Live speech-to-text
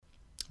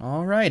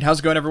All right, how's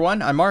it going,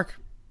 everyone? I'm Mark,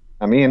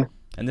 I mean,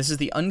 and this is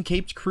the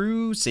Uncaped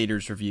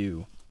Crusaders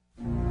review.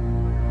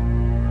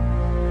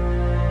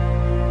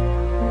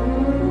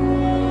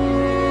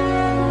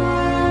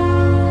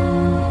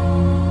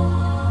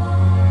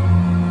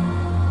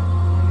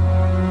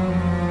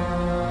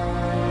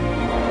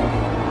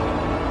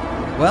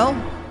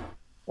 Well,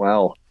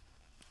 well,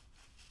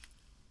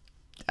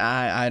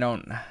 I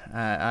don't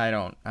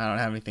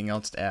have anything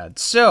else to add.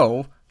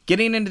 So,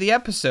 getting into the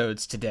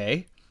episodes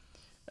today,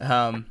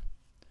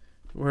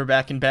 we're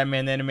back in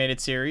Batman the Animated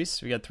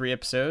Series. We got 3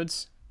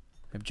 episodes.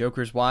 We have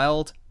Joker's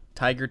Wild,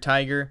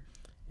 Tyger,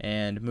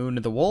 and Moon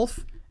of the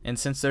Wolf. And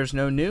since there's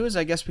no news,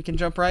 I guess we can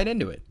jump right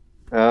into it.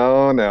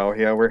 oh no,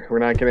 yeah, we're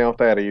not getting off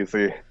that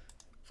easy.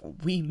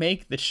 We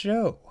make the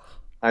show.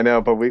 I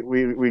know, but we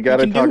We got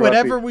to can talk do about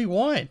whatever we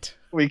want.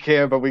 we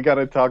can, but we got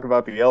to talk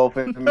about the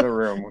elephant in the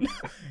room.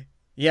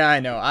 Yeah, I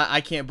know. I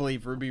can't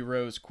believe Ruby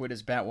Rose quit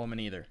as Batwoman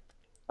either.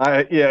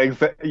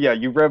 Yeah,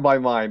 you read my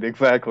mind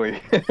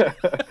exactly.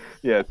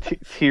 Yeah,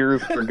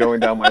 tears are going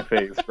down my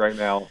face right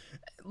now.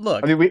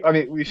 Look,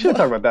 We should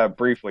talk about that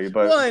briefly,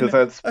 but because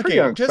that's pretty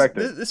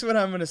unexpected. This is what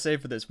I'm going to say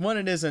for this. One,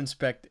 it is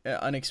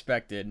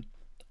unexpected.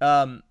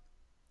 Another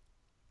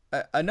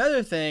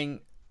thing,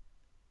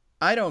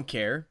 I don't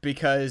care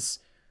because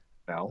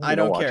No, I we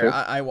don't watch care. it.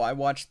 I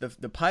watched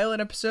the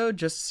pilot episode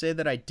just to say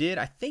that I did.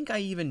 I think I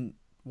even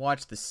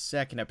watched the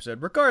second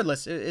episode.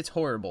 Regardless, it's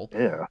horrible.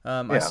 Yeah,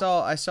 I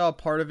saw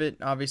part of it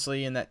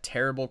obviously in that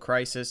terrible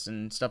crisis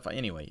and stuff.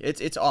 Anyway,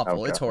 it's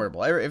awful. Okay. It's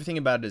horrible. Everything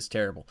about it is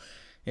terrible.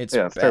 It's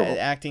terrible.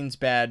 acting's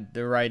bad.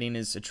 The writing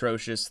is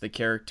atrocious. The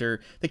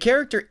character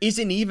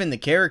isn't even the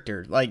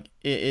character. Like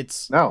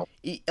it's no,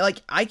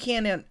 like I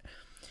can't.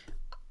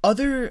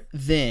 Other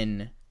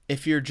than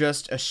if you're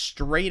just a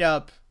straight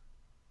up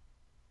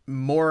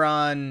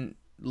moron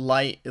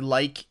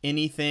like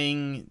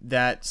anything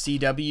that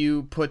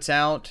CW puts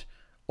out,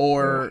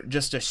 or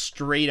just a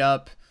straight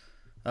up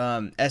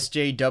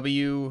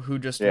SJW who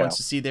just wants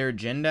to see their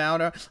agenda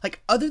out.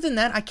 Like, other than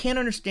that, I can't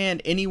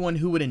understand anyone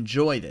who would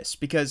enjoy this,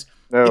 because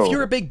if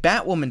you're a big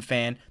Batwoman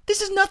fan,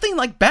 this is nothing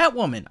like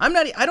Batwoman.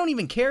 I don't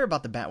even care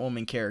about the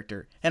Batwoman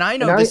character, and I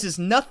know this is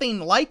nothing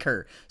like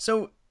her,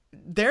 so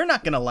they're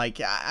not gonna like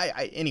it.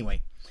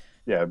 Anyway.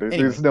 Yeah,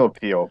 there's no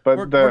appeal. But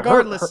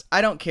regardless, I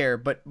don't care.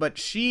 But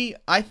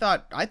I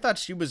thought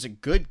she was a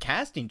good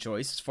casting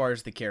choice as far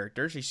as the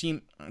character.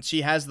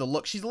 She has the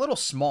look. She's a little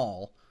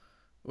small,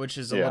 which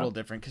is a little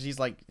different because she's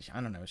like, I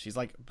don't know, she's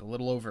like a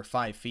little over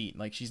 5 feet.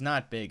 Like, she's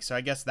not big, so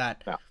I guess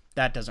that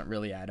doesn't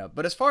really add up.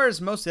 But as far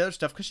as most of the other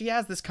stuff, because she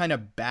has this kind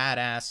of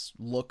badass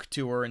look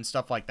to her and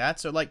stuff like that,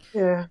 so like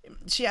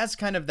she has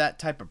kind of that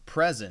type of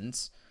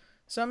presence.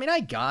 So, I mean, I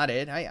got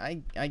it.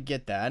 I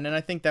get that, and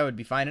I think that would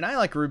be fine. And I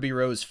like Ruby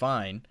Rose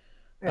fine.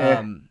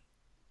 I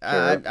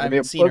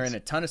haven't seen her in a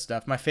ton of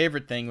stuff. My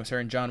favorite thing was her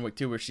in John Wick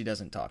 2, where she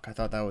doesn't talk. I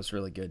thought that was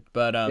really good.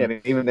 But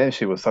even then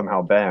she was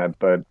somehow bad.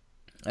 But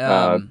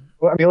well,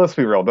 I mean, let's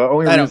be real. The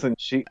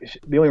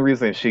only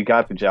reason she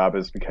got the job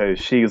is because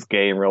she's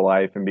gay in real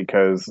life, and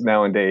because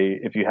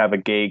nowadays, if you have a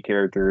gay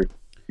character,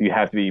 you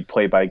have to be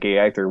played by a gay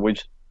actor,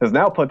 which has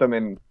now put them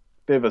in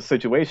bit of a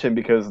situation,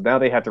 because now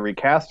they have to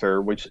recast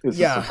her, which is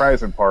the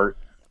surprising part.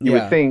 You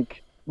would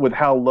think, with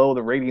how low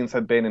the ratings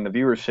have been in the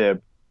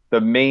viewership,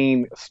 the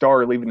main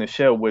star leaving the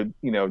show would,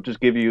 just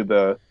give you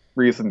the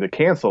reason to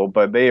cancel,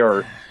 but they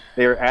are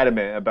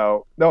adamant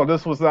about, no,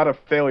 this was not a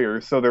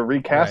failure, so they're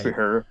recasting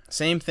her.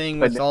 Same thing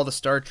with all the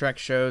Star Trek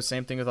shows,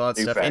 same thing with all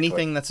that stuff.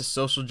 Anything that's a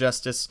social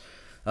justice,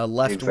 a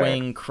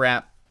left-wing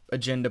crap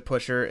agenda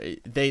pusher,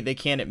 they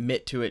can't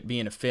admit to it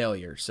being a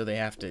failure, so they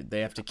have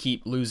to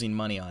keep losing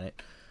money on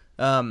it.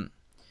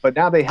 But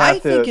now they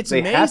have think it's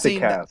amazing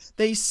cast.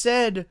 They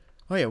said,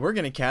 "Oh yeah, we're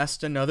gonna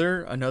cast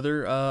another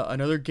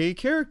gay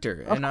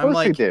character," and of I'm course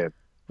like, they did.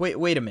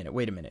 Wait a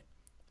minute.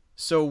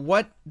 So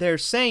what they're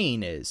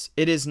saying is,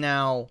 it is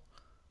now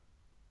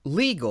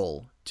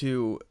legal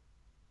to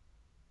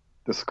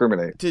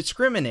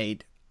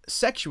discriminate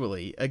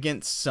sexually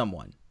against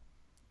someone.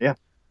 Yeah,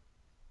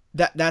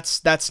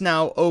 that's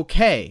now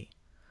okay.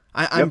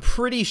 I'm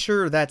pretty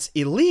sure that's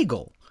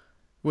illegal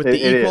with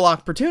the Equal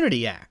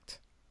Opportunity Act.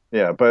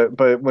 Yeah,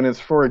 but when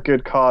it's for a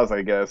good cause,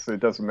 I guess it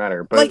doesn't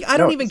matter. But like, I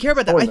don't even care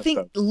about that. I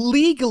think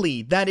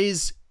legally that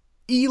is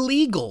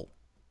illegal.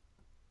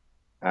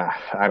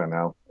 I don't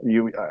know.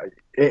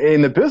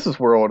 In the business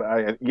world,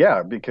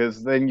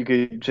 because then you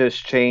could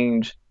just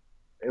change,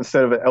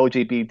 instead of an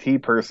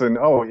LGBT person.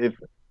 Oh,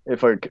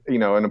 if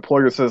an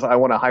employer says, I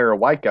want to hire a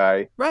white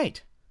guy,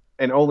 right,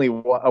 and only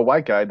a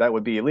white guy, that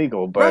would be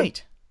illegal.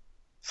 But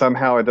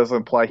somehow it doesn't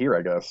apply here,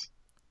 I guess.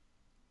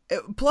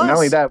 Plus, not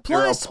only that,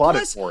 they're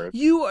applauded for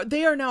it.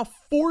 They are now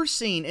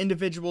forcing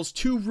individuals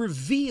to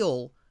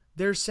reveal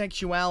their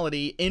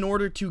sexuality in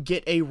order to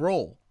get a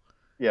role.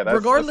 Yeah,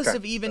 regardless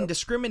of even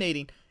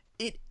discriminating.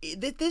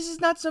 This is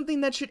not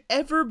something that should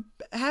ever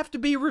have to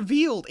be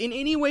revealed in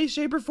any way,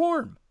 shape, or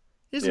form.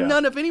 It's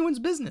none of anyone's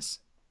business.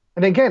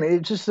 And again,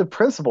 it's just the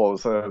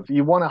principles of,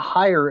 you want to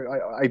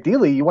hire,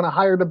 ideally, you want to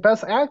hire the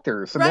best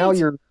actor. So now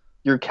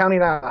you're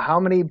counting out how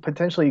many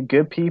potentially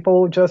good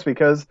people just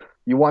because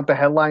you want the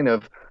headline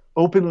of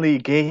openly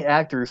gay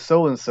actor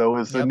so and so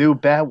is the Yep. new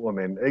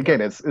Batwoman. Again,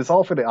 Yep. it's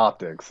all for the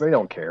optics. They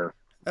don't care.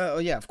 Oh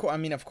yeah, of course. I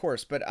mean, of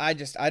course, but I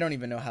don't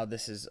even know how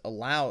this is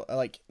allowed.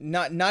 Like,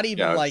 not even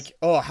Yeah, like,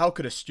 oh, how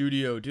could a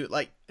studio do it?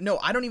 Like, no,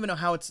 I don't even know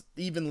how it's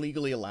even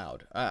legally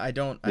allowed. I yeah.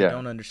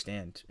 don't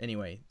understand.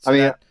 Anyway, I so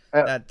mean,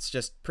 that's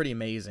just pretty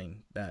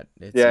amazing that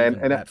it's yeah, even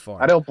and that I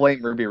far. don't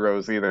blame Ruby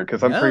Rose either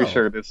because I'm pretty No,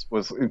 sure this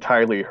was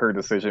entirely her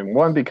decision.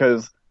 One,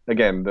 because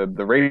again, the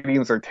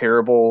ratings are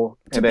terrible,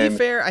 to and be then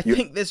fair, I you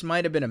think this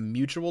might have been a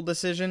mutual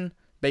decision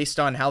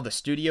based on how the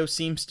studio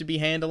seems to be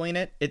handling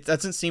it. It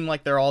doesn't seem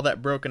like they're all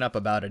that broken up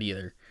about it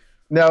either.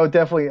 no,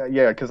 definitely,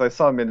 yeah, because I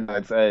saw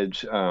Midnight's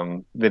Edge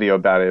video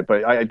about it,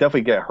 but I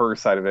definitely get her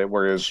side of it,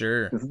 whereas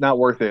Sure. it's not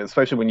worth it,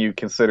 especially when you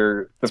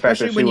consider the fact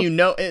Especially that she when was you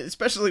know,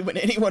 especially when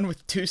anyone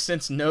with 2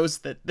 cents knows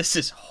that this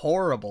is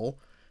horrible.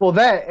 well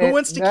that Who and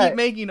wants to keep that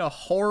making a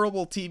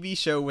horrible TV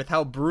show with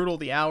how brutal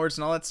the hours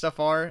and all that stuff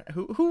are?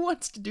 Who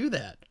wants to do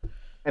that?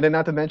 and then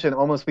not to mention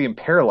almost being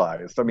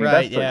paralyzed. I mean,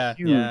 Right, that's a yeah, yeah,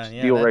 huge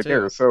yeah, deal that right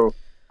there. too. So,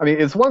 I mean,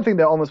 it's one thing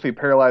to almost be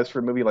paralyzed for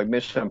a movie like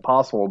Mission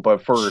Impossible,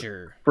 but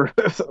Sure. for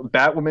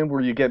Batwoman,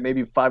 where you get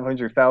maybe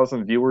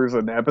 500,000 viewers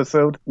an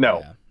episode, no.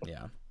 Yeah,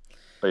 yeah.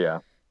 But yeah,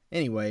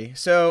 Anyway,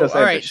 so just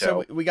all end the right,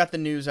 so show. we got the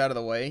news out of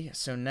the way.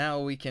 So now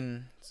we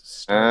can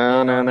start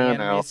No, in no, on the no,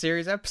 animated no,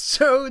 series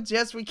episodes.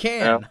 Yes, we no.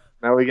 can.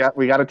 Now we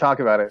got to talk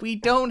about it. We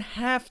don't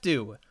have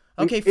to.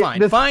 Okay, fine,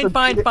 This is fine, the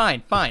fine,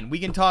 fine, fine. We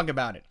can talk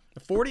about it. The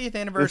 40th this is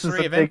anniversary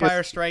the of biggest.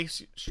 Empire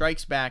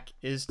Strikes Back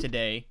is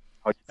today.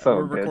 Oh, you son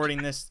We're of a bitch.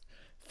 recording this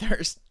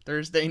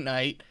Thursday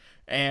night,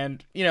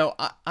 and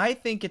I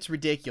think it's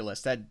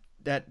ridiculous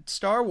that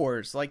Star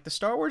Wars, like the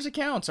Star Wars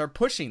accounts, are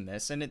pushing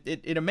this, and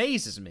it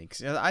amazes me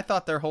because I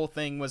thought their whole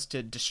thing was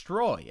to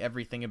destroy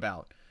everything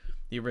about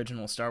the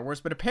original Star Wars,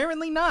 but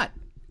apparently not,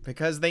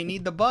 because they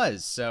need the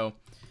buzz. So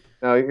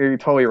No, you're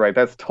totally right.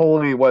 That's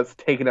totally what's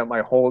taken up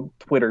my whole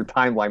Twitter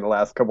timeline the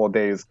last couple of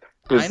days.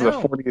 I Is the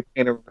know. 40th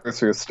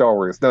anniversary of Star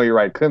Wars? No, you're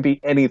right. Couldn't be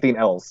anything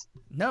else.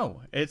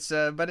 No, it's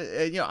but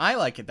I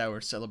like it that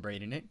we're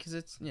celebrating it because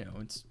it's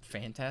a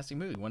fantastic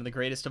movie, one of the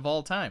greatest of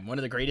all time, one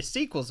of the greatest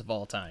sequels of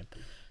all time.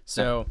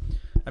 So,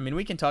 I mean,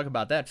 we can talk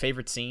about that,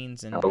 favorite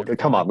scenes and No, everything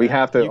come on, like we that.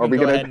 have to. You Are can we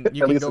go gonna ahead and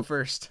you at can least? go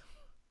first.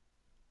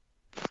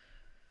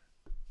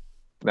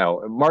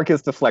 No, Mark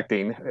is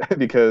deflecting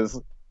because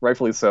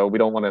rightfully so. We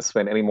don't want to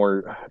spend any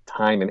more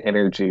time and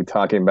energy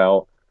talking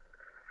about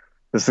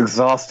this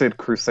exhausted I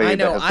crusade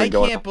that know, has I been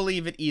going on. can't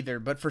believe it either,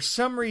 but for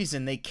some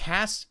reason they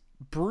cast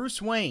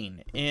Bruce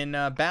Wayne in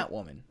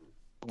Batwoman.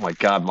 Oh my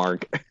God,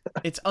 Mark,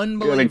 It's I'm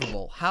gonna,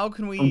 unbelievable. How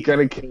can I'm we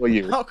gonna kill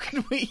you. how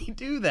can we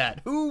do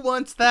that? Who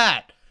wants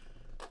that?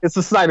 It's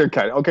the Snyder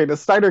cut. Okay, the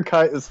Snyder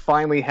cut is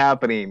finally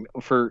happening.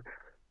 For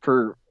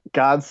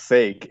God's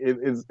sake,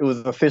 it was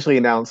officially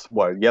announced.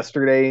 What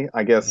yesterday?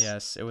 I guess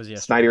Yes, it was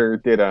yesterday. Snyder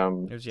did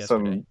It was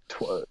yesterday.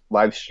 some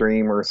live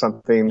stream or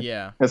something,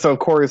 Yeah. and so of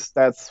course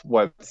that's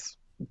what's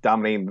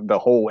dominating the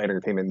whole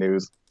entertainment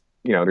news.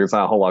 You know, there's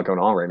not a whole lot going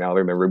on right now.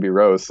 They're in the Ruby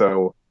Rose,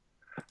 so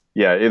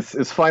yeah,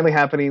 it's finally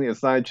happening.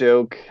 It's not a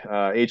joke.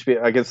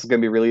 HBO, I guess it's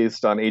going to be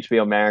released on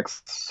HBO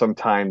Max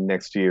sometime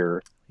next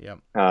year. Yep.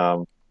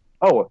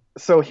 Oh,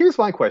 so here's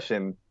my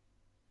question.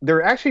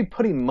 They're actually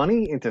putting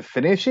money into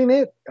finishing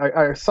it.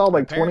 I saw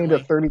like 20 to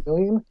Apparently. 30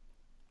 million,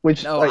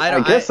 which No, I I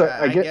don't. guess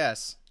I get.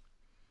 guess.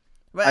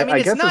 But I mean, I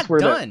it's guess that's not where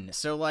done.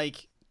 So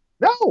like,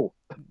 no.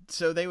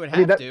 so they would I mean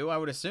have that. to. I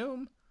would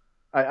assume.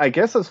 I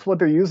guess that's what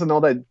they're using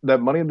all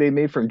that money they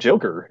made from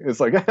Joker. It's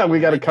like we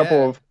got I a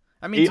couple guess. of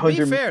I mean, to be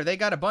 800. fair, they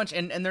got a bunch,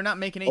 and they're not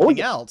making Oh anything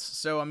yeah, else.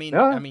 So yeah.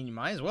 I mean, you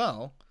might as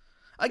well.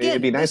 It'd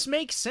Again, be this nice.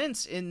 makes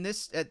sense in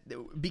this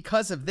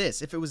because of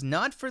this. If it was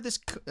not for this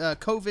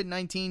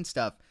COVID-19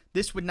 stuff,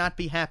 this would not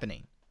be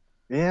happening.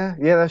 Yeah,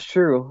 yeah, that's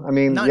true. I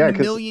mean, Not in yeah, a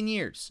because million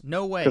years.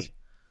 No way.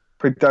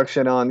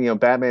 production on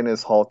Batman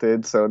is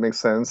halted, so it makes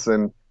sense.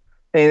 And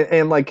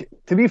like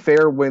to be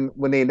fair, when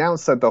they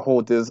announced that the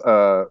whole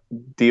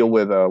deal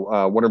with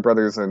Warner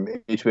Brothers and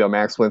HBO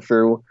Max went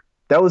through,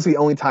 that was the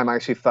only time I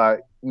actually thought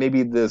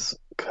maybe this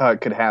cut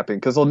could happen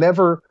because they'll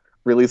never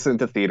release it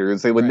into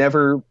theaters. They would Right.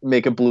 never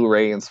make a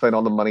Blu-ray and spend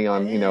all the money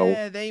on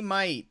They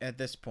might at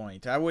this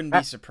point. I wouldn't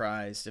be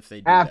surprised if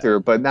they do after,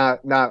 that. but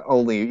not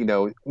only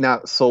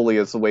not solely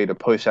as a way to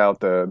push out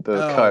the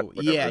cut. Oh,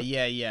 Whatever.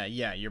 yeah.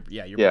 You're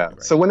Yeah.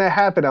 probably So right. when that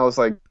happened, I was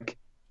like,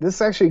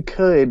 this actually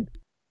could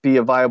be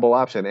a viable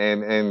option.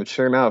 And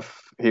sure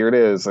enough, here it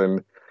is.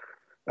 And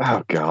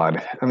oh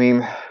God,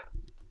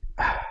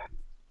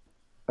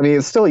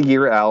 it's still a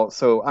year out.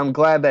 So I'm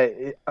glad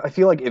that I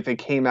feel like if it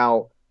came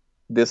out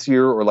this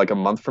year or like a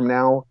month from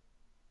now,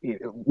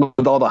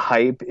 with all the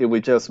hype, it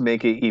would just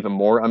make it even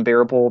more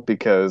unbearable.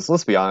 Because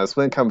let's be honest,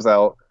 when it comes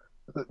out,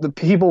 the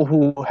people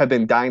who have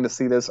been dying to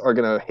see this are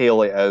going to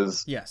hail it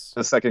as Yes.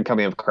 the second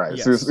coming of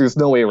Christ. Yes. There's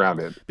no way around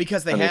it.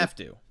 Because they I mean, have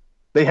to.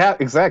 they have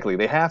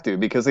to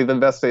because they've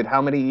invested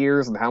how many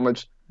years and how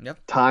much Yep.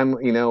 time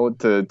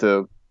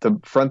to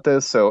front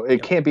this. So it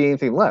Yep. can't be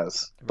anything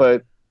less. Right.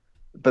 But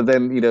but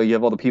then you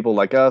have all the people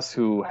like us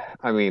who,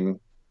 I mean,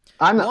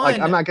 I'm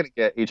One, not gonna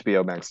get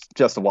HBO Max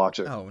just to watch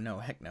it. oh no,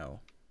 heck no.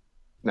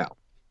 No,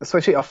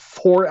 especially a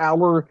 4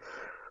 hour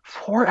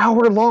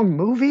long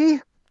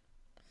movie.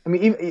 I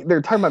mean, even,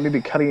 they're talking about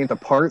maybe cutting it into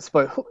parts,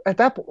 but at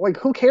that point, like,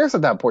 who cares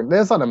at that point?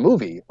 That's not a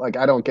movie. Like,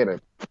 I don't get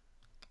it.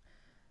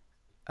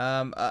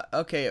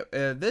 Okay.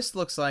 This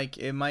looks like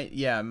it might.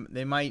 Yeah,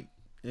 they might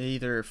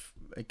either.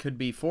 It could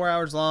be 4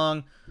 hours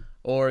long,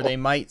 or they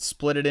might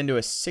split it into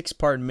a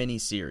 6-part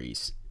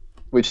miniseries.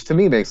 Which to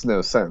me makes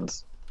no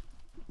sense.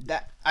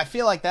 That I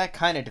feel like that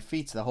kind of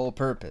defeats the whole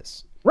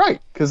purpose.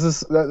 Right, because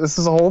this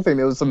is a whole thing.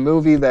 It was a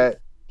movie that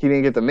he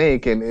didn't get to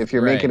make, and if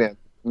you're making it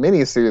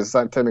miniseries, it's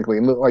not technically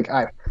a movie. Like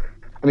I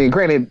mean,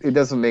 granted, it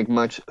doesn't make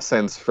much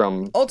sense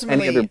from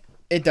ultimately. Any other...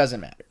 It doesn't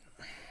matter.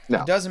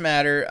 No, it doesn't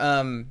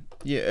matter.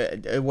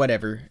 Yeah,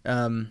 whatever.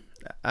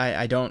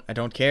 I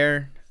don't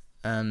care.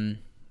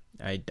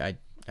 I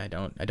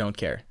don't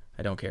care.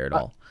 I don't care at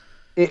all.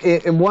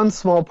 In one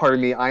small part of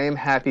me, I am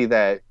happy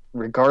that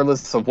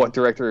regardless of what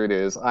director it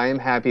is, I am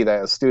happy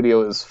that a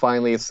studio is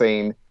finally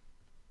saying,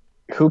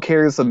 who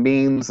cares the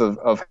means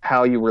of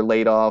how you were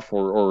laid off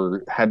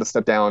or had to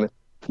step down?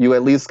 You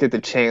at least get the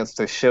chance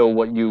to show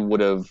what you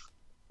would have,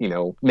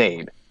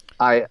 made.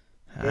 I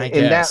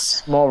in that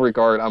small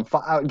regard,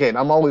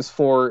 I'm always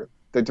for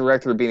the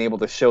director being able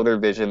to show their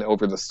vision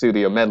over the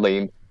studio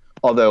meddling,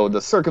 although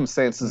the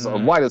circumstances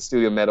of why the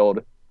studio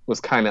meddled was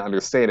kind of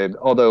understated.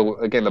 Although,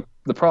 again,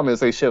 the problem is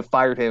they should have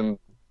fired him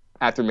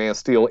after Man of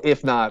Steel,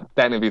 if not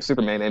Batman v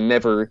Superman, and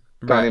never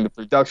gone into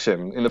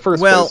production in the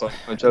first place.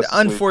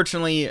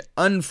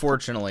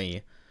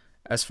 Unfortunately,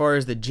 as far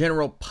as the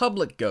general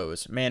public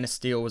goes, Man of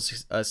Steel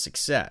was a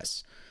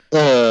success.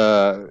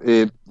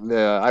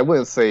 I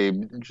wouldn't say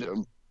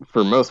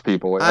for most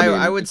people.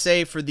 I would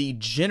say for the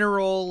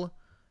general,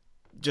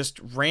 just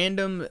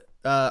random,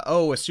 a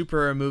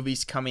superhero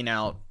movie's coming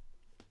out,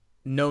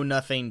 know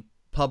nothing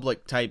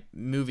public type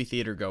movie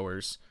theater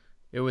goers,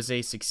 it was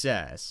a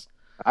success.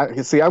 I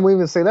wouldn't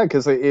even say that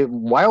because it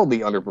wildly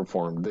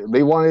underperformed.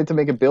 They wanted to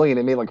make $1 billion,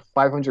 it made like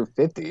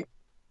 550.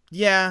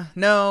 Yeah,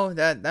 no,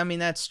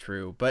 that's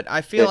true, but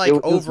I feel like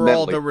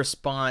overall the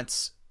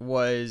response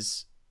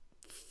was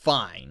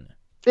fine.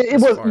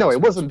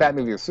 It wasn't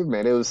Batman v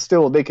Superman. It was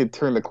still, they could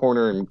turn the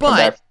corner and come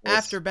back. But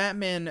after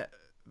Batman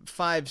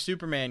 5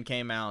 Superman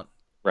came out,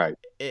 right,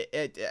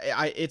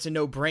 it's a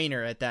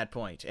no-brainer at that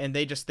point, and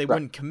they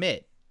wouldn't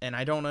commit, and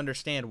I don't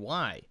understand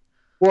why.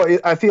 Well,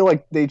 I feel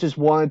like they just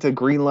wanted to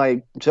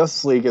greenlight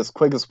Justice League as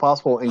quick as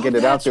possible and get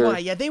it out there. That's why.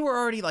 Yeah, they were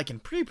already like in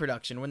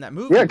pre-production when that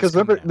movie. Yeah, because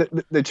remember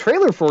the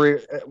trailer for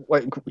it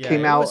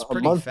came out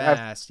a month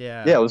fast.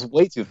 Yeah, it was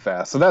way too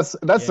fast. So that's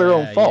their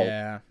own fault.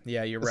 Yeah,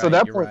 you're right. So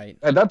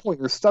at that point,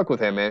 you're stuck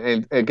with him,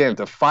 and again,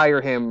 to fire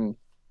him,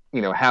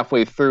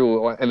 halfway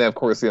through, and then of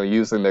course,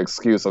 using the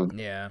excuse of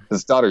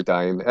his daughter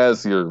dying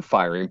as you're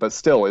firing, but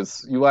still,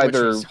 which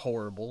is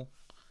horrible.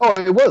 Oh,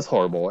 it was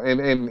horrible,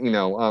 and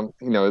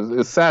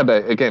it's sad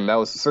that again that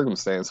was the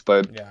circumstance,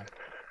 but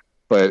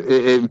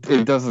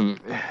it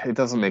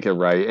doesn't make it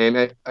right.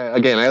 And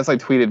again, as I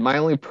tweeted, my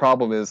only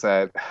problem is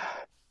that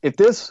if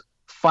this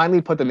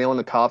finally put the nail in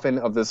the coffin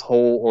of this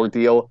whole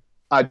ordeal,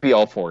 I'd be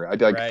all for it. I'd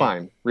be like,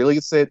 fine,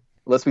 release it,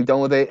 let's be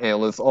done with it, and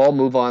let's all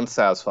move on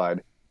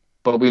satisfied.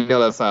 But we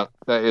know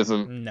that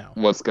isn't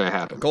what's going to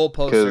happen.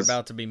 Goalposts are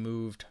about to be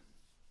moved.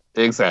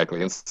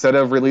 Exactly. Instead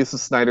of release a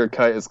Snyder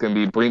cut, it's going to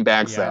be bring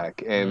back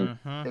Zack. And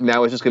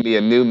now it's just going to be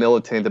a new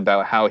militant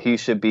about how he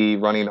should be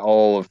running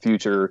all of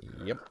future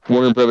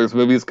Warner Brothers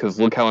movies because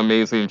look how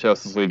amazing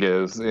Justice League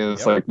is. And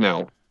it's like,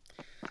 no,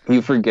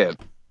 you forget.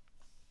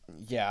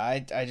 Yeah, I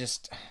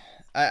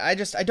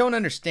don't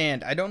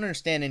understand. I don't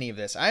understand any of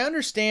this. I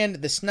understand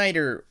the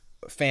Snyder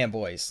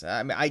fanboys.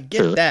 I mean, I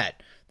get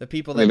that. The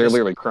people that they're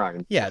literally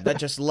crying. Yeah, that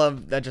just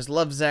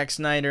love Zack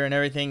Snyder and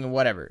everything and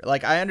whatever.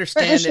 Like, I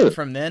understand it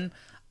from them.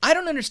 I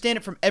don't understand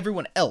it from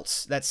everyone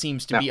else that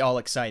seems to be all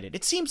excited.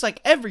 It seems like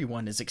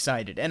everyone is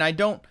excited, and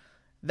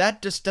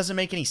that just doesn't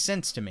make any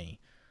sense to me.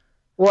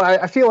 Well,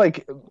 I feel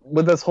like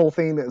with this whole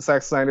thing that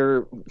Zack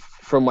Snyder,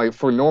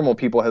 for normal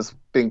people, has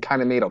been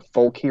kind of made a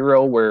folk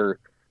hero where,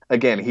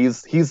 again,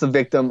 he's the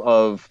victim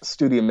of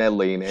studio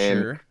meddling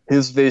and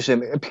his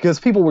vision, because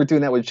people were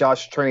doing that with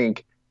Josh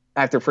Trank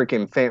after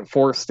freaking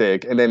Four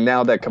Stick, and then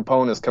now that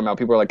Capone has come out,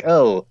 people are like,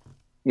 oh,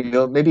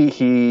 maybe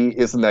he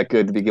isn't that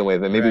good to begin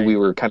with, and maybe we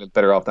were kind of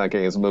better off not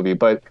getting his movie.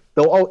 But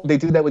they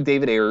do that with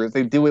David Ayer.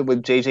 They do it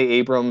with J.J.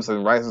 Abrams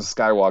and Rise of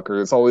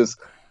Skywalker. It's always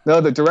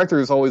the director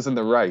is always in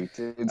the right.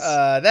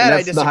 That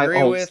I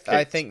disagree with.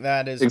 I think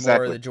that is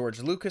more the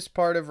George Lucas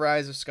part of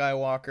Rise of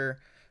Skywalker,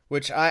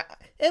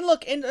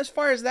 and as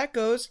far as that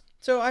goes,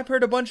 so I've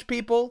heard a bunch of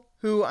people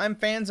who I'm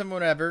fans of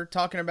whatever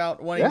talking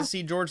about wanting to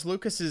see George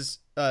Lucas's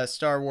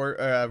Star Wars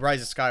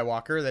Rise of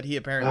Skywalker that he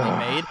apparently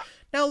made.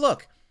 Now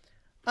look,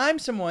 I'm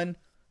someone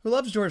who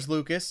loves George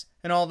Lucas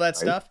and all that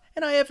stuff,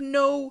 and I have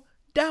no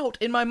doubt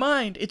in my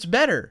mind it's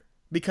better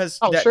because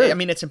I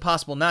mean, it's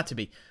impossible not to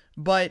be.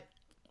 But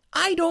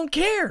I don't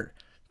care.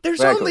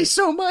 There's only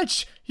so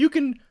much you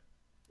can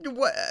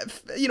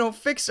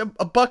fix a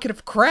bucket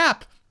of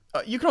crap.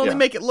 You can only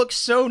make it look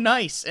so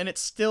nice, and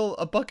it's still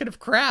a bucket of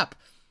crap.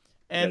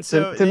 And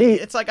so to me,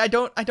 it's like I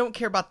don't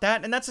care about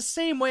that, and that's the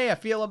same way I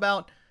feel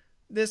about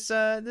this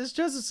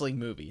Justice League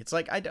movie. It's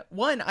like I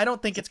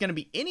don't think it's going to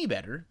be any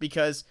better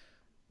because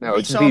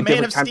we saw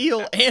Man of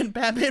Steel and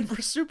Batman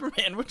vs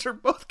Superman, which are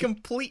both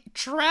complete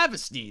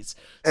travesties.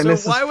 And so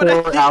this why is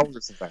 4 would I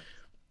hours of that?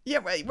 Yeah,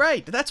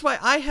 right. That's why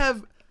I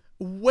have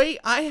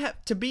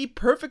to be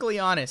perfectly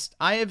honest,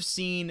 I have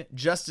seen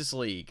Justice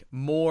League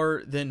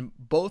more than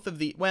both of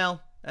the.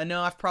 Well,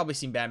 no, I've probably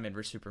seen Batman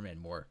vs Superman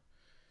more.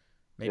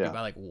 Maybe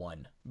by like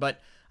 1.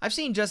 But I've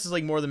seen Justice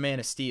League more than Man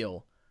of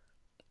Steel.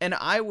 And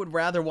I would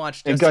rather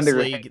watch Justice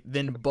League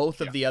than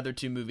both of the other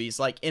 2 movies,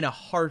 like in a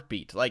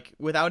heartbeat, like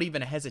without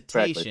even a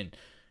hesitation. Exactly.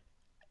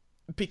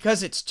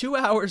 Because it's 2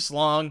 hours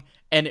long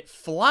and it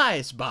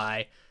flies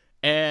by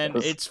and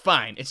it's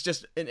fine. It's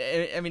just,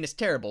 I mean, it's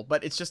terrible,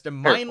 but it's just a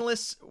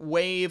mindless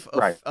wave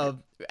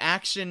of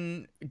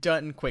action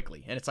done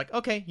quickly. And it's like,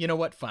 okay, you know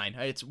what? Fine.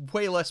 It's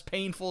way less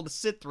painful to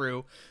sit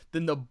through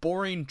than the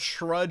boring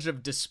trudge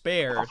of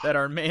despair that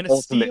are Man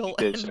of Steel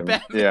and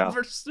Batman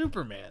vs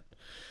Superman.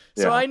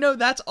 So I know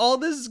that's all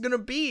this is going to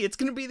be. It's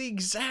going to be the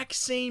exact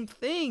same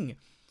thing.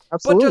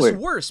 Absolutely. But just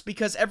worse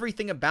because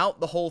everything about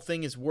the whole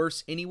thing is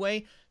worse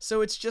anyway.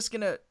 So it's just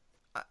going to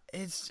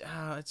it's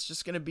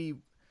going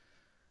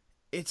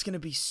to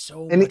be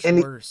so much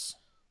worse.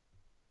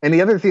 And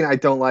the other thing I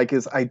don't like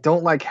is I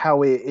don't like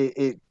how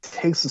it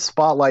takes the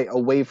spotlight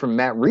away from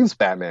Matt Reeves'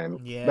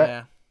 Batman.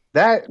 Yeah.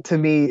 That to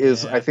me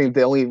is I think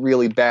the only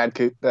really bad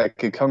that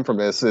could come from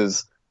this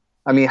is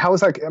how is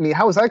that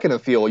going to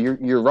feel?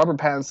 You're Robert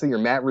Pattinson, you're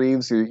Matt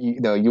Reeves,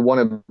 you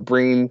want to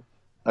bring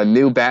a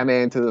new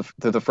Batman to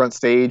the front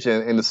stage,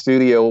 and in the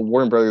studio,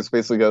 Warner Brothers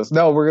basically goes,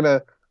 no, we're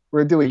gonna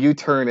do a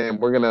U-turn and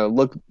we're gonna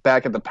look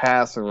back at the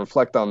past and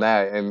reflect on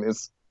that, and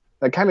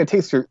that kind of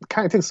takes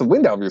the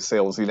wind out of your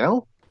sails, you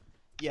know?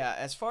 Yeah,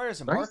 as far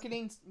as a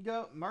marketing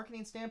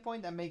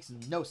standpoint, that makes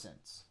no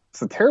sense.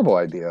 It's a terrible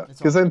idea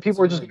because then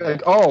people are just really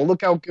like, oh,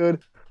 look how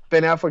good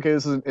Ben Affleck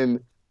is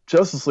in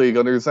Justice League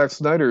under Zack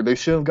Snyder. They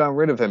should have gotten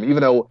rid of him.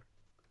 Even though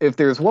if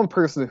there's one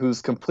person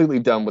who's completely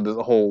done with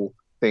the whole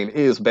thing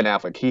is Ben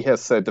Affleck. He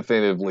has said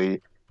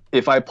definitively,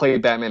 if I play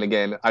Batman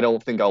again, I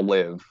don't think I'll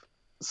live.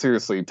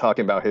 Seriously,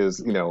 talking about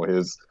his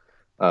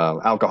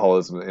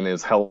alcoholism and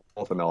his health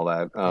and all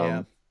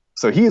that.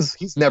 So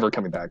he's never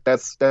coming back.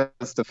 That's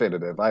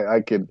definitive.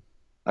 I could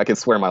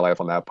swear my life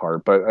on that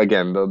part. But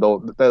again,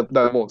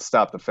 that won't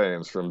stop the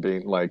fans from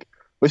being like,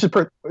 we should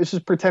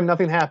pretend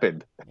nothing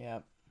happened.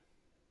 Yeah.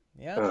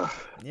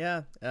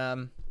 Yeah.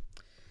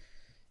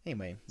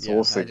 Anyway, so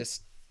we'll see.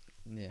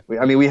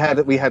 We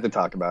had to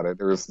talk about it.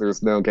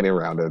 There's no getting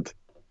around it.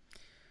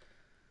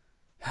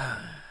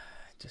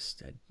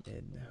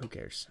 Who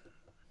cares?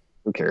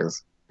 Who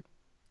cares?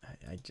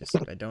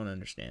 I don't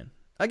understand.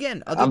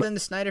 Again, other than the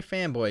Snyder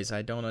fanboys,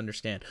 I don't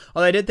understand.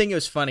 Although I did think it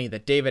was funny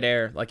that David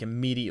Ayer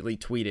immediately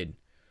tweeted.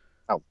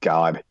 Oh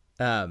God.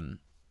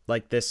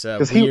 Like this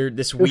weird.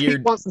 He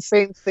wants the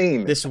same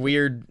thing. This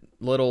weird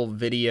little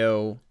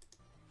video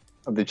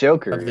of the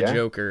Joker.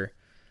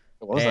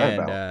 What was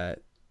that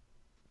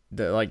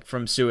about?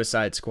 From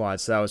Suicide Squad.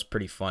 So that was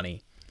pretty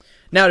funny.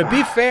 Now, to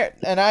be fair,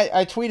 and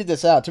I tweeted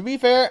this out. To be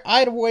fair,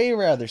 I'd way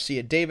rather see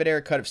a David Ayer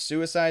cut of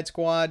Suicide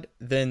Squad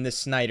than the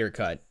Snyder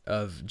cut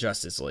of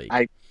Justice League.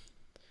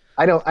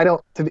 I don't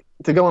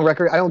to go on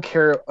record, I don't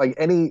care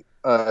any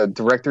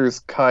director's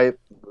cut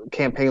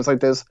campaigns like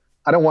this.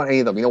 I don't want any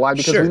of them. You know why?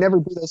 Because we never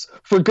do this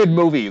for good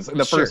movies in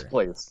the first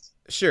place.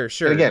 Sure.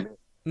 And again,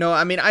 no,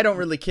 I mean, I don't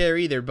really care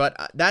either,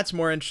 but that's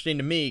more interesting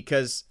to me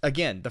because,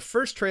 again, the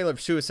first trailer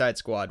of Suicide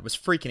Squad was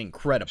freaking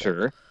incredible.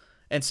 Sure.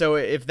 And so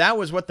if that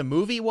was what the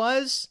movie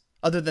was,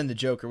 other than the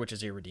Joker, which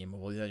is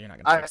irredeemable, you're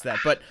not going to fix that.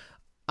 But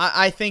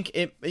I think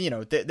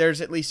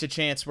there's at least a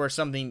chance where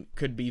something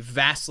could be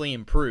vastly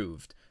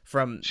improved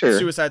from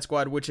Suicide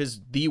Squad, which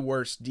is the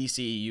worst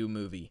DCEU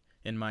movie,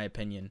 in my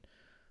opinion.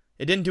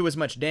 It didn't do as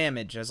much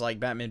damage as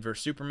Batman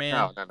vs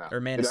Superman or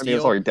Man of Steel.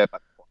 It's already dead.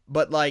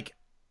 But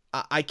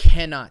I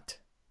cannot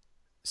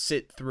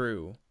sit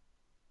through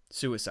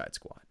Suicide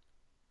Squad.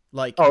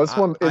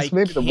 It's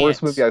maybe the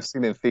worst movie I've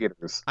seen in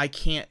theaters. I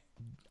can't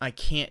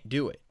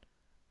do it.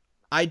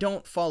 I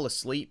don't fall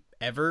asleep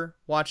ever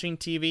watching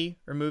TV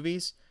or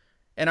movies.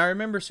 And I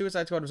remember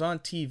Suicide Squad was on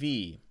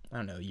TV, I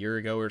don't know, a year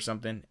ago or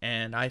something,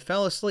 and I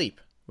fell asleep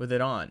with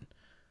it on.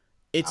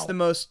 It's the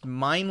most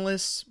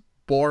mindless,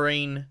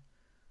 boring,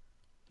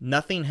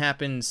 nothing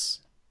happens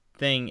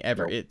thing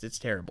ever. Nope. It's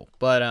terrible.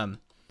 But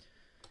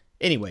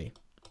anyway,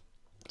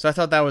 so I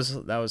thought that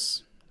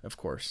was of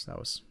course that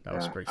was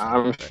pretty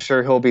funny. I'm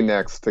sure he'll be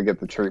next to get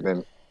the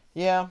treatment.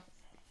 Yeah.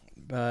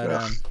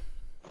 But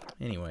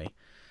anyway.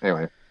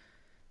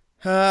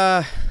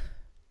 Well,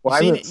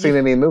 I haven't seen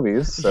any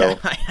movies, so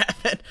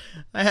yeah,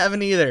 I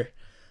haven't either.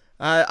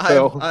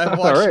 I've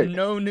watched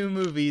no new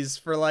movies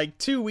for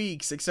 2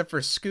 weeks, except for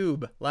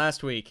Scoob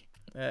last week.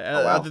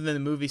 Other than the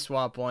movie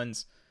swap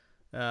ones,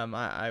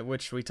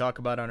 which we talk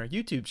about on our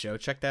YouTube show.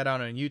 Check that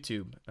out on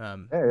YouTube.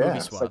 Movie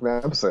Swap.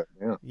 Second episode.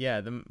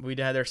 Yeah. We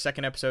had their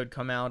second episode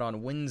come out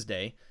on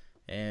Wednesday,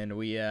 and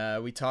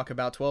we talk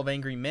about 12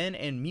 Angry Men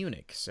and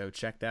Munich. So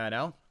check that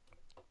out.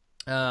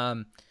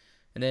 And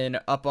then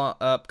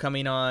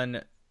upcoming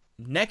on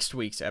next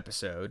week's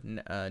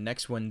episode,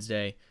 next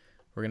Wednesday,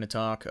 we're gonna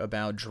talk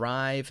about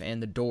Drive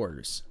and The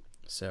Doors.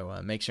 So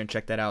make sure and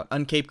check that out.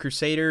 Uncaped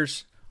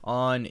Crusaders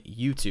on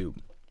YouTube.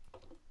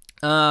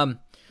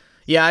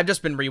 Yeah, I've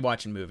just been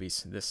rewatching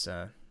movies.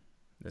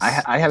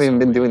 I haven't even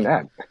been doing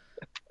that.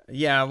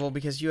 Yeah, well,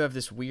 because you have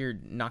this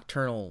weird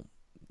nocturnal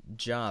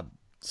job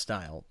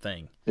style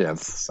thing. Yeah, it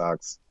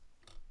sucks.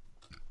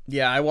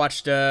 Yeah, I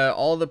watched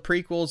all the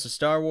prequels to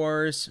Star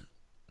Wars.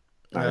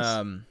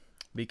 Nice.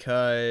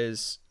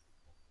 Because,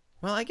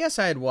 well, I guess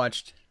I had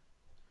watched.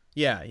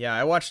 Yeah,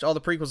 I watched all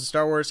the prequels to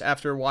Star Wars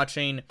after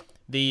watching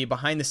the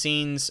behind the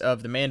scenes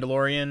of The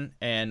Mandalorian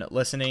and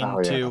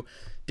listening to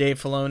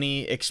Dave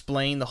Filoni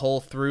explain the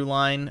whole through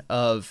line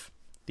of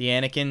the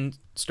Anakin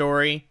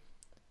story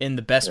in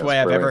the best way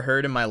I've ever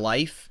heard in my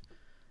life.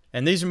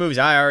 And these are movies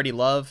I already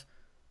love,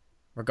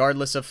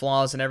 regardless of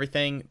flaws and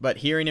everything. But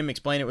hearing him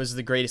explain it was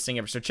the greatest thing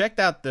ever. So check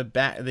out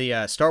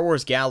the Star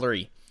Wars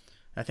Gallery.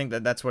 I think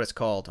that's what it's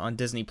called on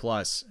Disney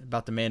Plus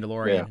about the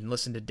Mandalorian, and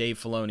listen to Dave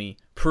Filoni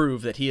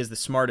prove that he is the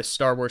smartest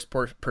Star Wars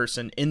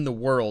person in the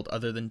world,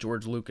 other than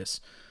George Lucas.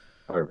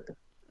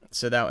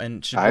 So that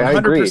and should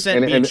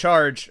 100% be in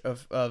charge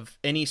of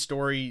any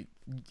story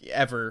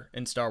ever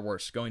in Star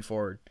Wars going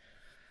forward.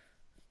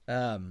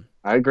 I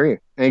agree,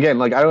 and again,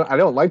 like I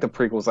don't like the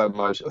prequels that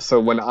much. So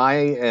when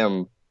I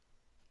am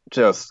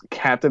just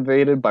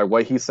captivated by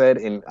what he said,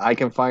 and I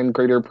can find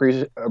greater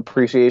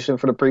appreciation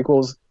for the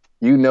prequels.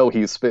 You know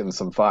he's spitting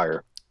some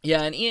fire.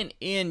 Yeah, and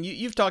Ian,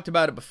 you've talked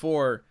about it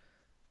before.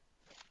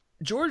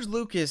 George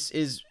Lucas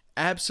is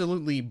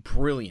absolutely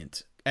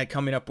brilliant at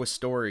coming up with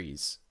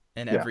stories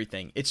and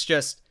everything. It's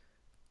just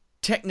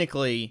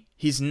technically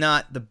he's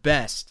not the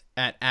best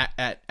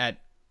at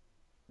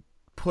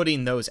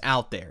putting those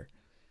out there.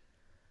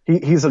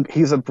 He's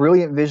a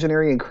brilliant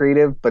visionary and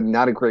creative, but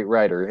not a great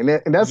writer,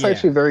 and that's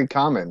actually very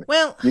common.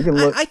 Well,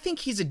 I think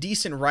he's a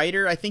decent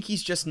writer. I think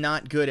he's just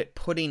not good at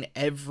putting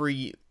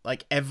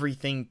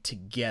everything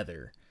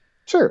together.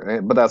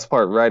 Sure, but that's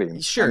part of writing.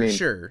 Sure.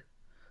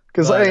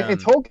 Because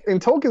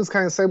Tolkien's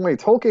kind of the same way.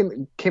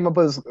 Tolkien came up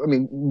with,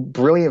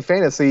 brilliant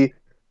fantasy,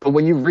 but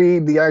when you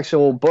read the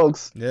actual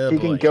books, he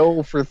can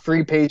go for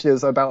 3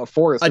 pages about a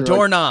forest. A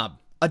doorknob.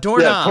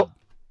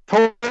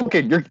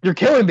 Tolkien, you're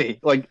killing me.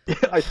 Like,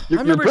 I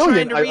remember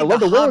trying to read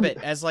The Hobbit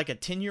as like a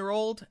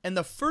 10-year-old, and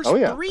the first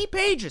 3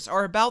 pages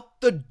are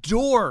about the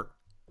door.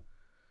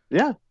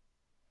 Yeah.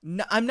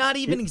 No, I'm not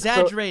even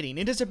exaggerating.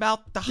 It is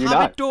about the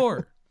Hobbit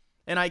door.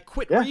 And I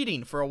quit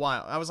reading for a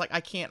while. I was like, I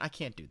can't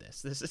do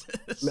this. This is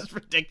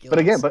ridiculous. But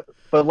again,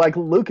 but like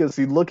Lucas,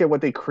 you look at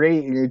what they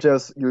create and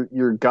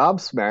you're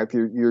gobsmacked.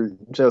 You're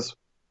just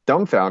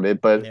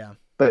dumbfounded. But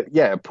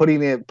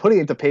putting it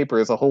to paper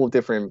is a whole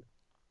different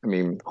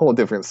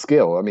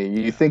skill.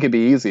 You think it'd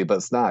be easy, but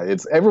it's not.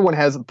 Everyone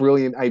has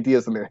brilliant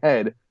ideas in their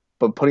head,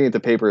 but putting it to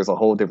paper is a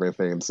whole different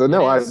thing. So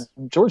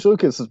George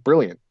Lucas is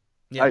brilliant.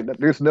 Yeah.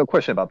 There's no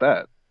question about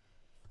that.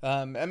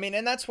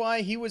 And that's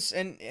why he was,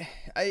 and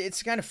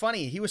it's kind of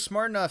funny. He was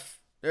smart enough.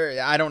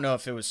 I don't know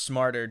if it was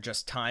smarter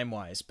just time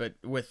wise, but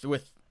with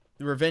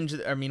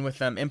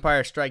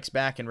Empire Strikes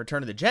Back and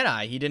Return of the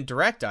Jedi, he didn't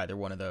direct either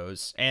one of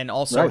those, and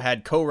also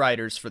had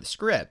co-writers for the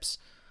scripts,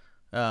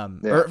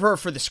 or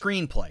for the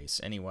screenplays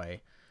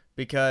anyway,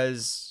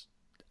 because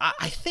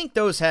I think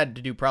those had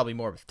to do probably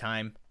more with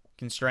time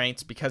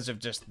constraints because of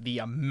just the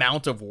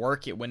amount of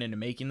work it went into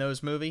making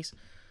those movies.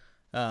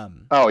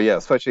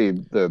 Especially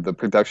the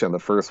production of the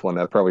first one.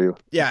 That probably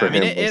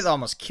it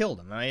almost killed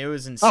him. It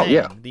was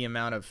insane the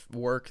amount of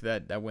work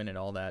that went in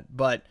all that.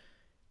 But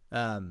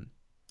and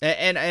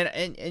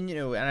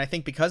I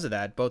think because of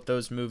that, both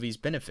those movies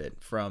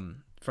benefit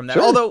from that.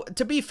 Sure. Although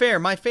to be fair,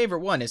 my favorite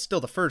one is still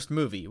the first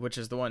movie, which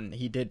is the one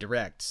he did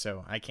direct.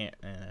 So I can't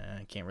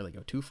really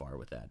go too far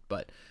with that.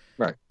 But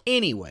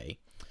anyway.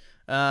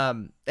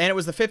 And it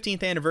was the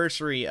 15th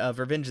anniversary of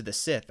Revenge of the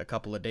Sith a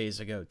couple of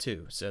days ago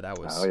too, so that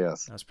was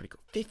that was pretty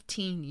cool.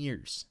 15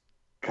 years.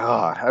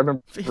 God, I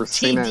remember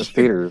seeing that in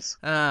theaters.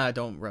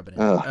 Don't rub it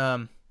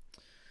in.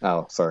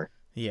 Sorry.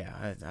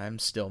 Yeah, I'm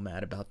still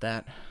mad about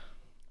that.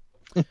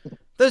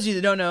 Those of you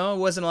that don't know, I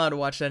wasn't allowed to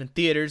watch that in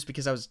theaters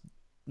because I was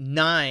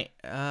 10.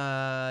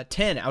 I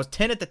was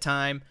 10 at the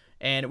time.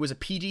 And it was a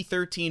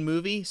PG-13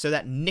 movie, so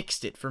that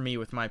nixed it for me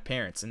with my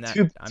parents. And that,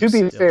 to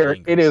be fair,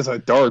 it is a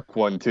dark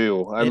one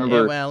too. I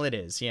remember. It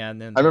is, yeah.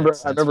 And then I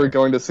remember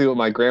going to see it with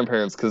my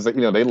grandparents because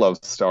they love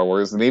Star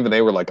Wars, and even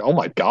they were like, "Oh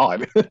my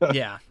god."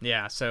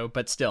 yeah. So,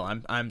 but still,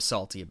 I'm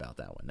salty about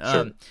that one.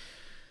 Sure.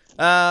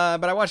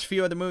 But I watched a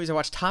few other movies. I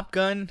watched Top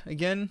Gun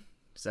again,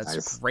 so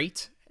that's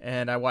great.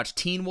 And I watched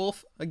Teen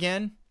Wolf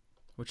again,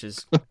 which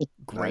is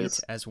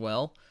great as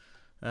well.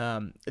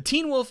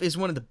 Teen Wolf is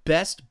one of the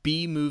best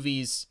B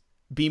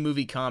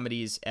movie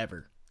comedies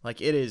ever.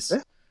 Like, it is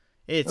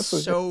It's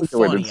so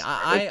funny.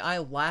 I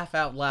laugh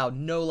out loud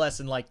no less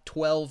than like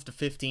 12 to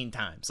 15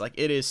 times. Like,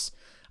 it is...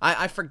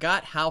 I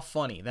forgot how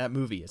funny that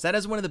movie is. That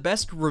is one of the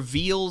best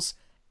reveals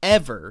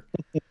ever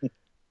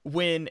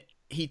when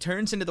he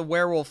turns into the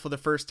werewolf for the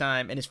first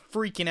time and is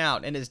freaking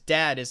out, and his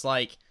dad is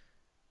like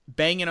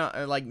banging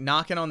on, like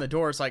knocking on the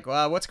door. It's like,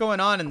 well, what's going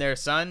on in there,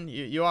 son?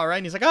 You all right?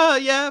 And he's like, oh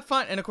yeah,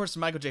 fine. And of course,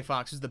 Michael J.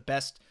 Fox, who's the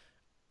best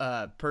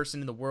person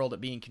in the world at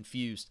being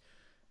confused.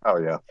 Oh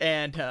yeah.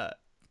 And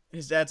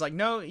his dad's like,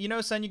 no,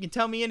 son, you can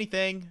tell me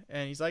anything.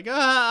 And he's like,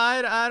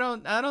 I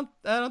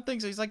don't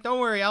think so. He's like, don't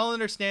worry, I'll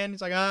understand.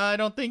 He's like, I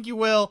don't think you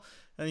will.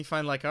 And he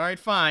finally like, all right,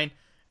 fine.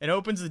 And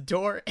opens the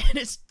door, and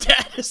his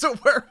dad is a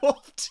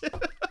werewolf too.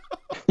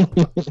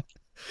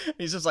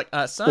 He's just like,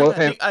 son,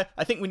 well,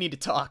 I think we need to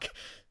talk.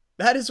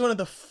 That is one of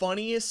the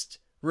funniest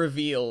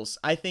reveals,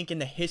 I think, in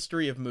the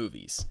history of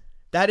movies.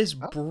 That is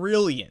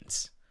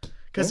brilliant.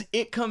 Because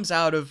it comes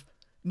out of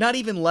not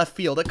even left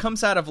field. It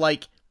comes out of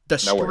like the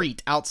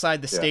street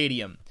outside the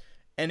stadium.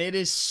 And it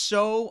is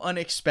so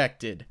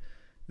unexpected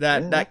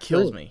that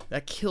kills me.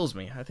 That kills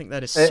me. I think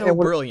that is so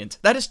brilliant.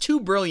 That is too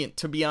brilliant,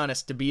 to be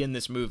honest, to be in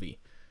this movie.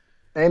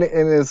 And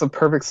it's a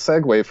perfect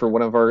segue for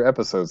one of our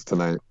episodes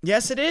tonight.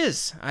 Yes, it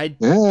is.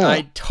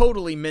 I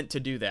totally meant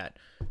to do that.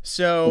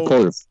 So, of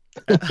course.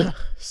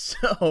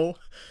 So,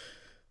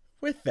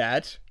 with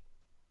that,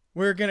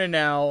 we're going to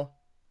now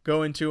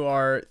go into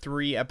our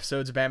 3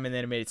 episodes of Batman the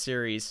Animated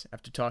Series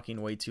after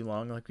talking way too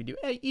long like we do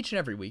each and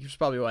every week, which is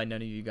probably why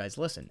none of you guys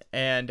listen.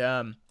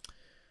 And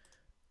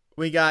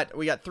we got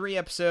 3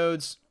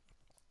 episodes.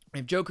 We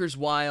have Joker's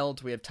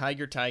Wild, we have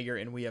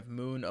Tyger, and we have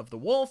Moon of the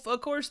Wolf.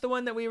 Of course, the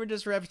one that we were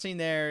just referencing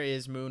there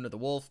is Moon of the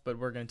Wolf, but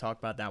we're going to talk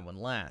about that one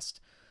last.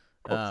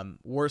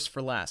 Worse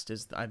for last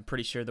is, I'm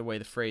pretty sure, the way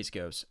the phrase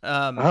goes.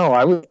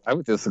 I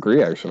would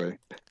disagree, actually.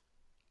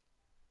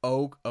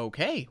 Oh,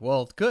 okay.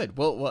 Well, good.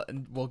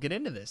 We'll get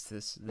into this.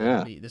 This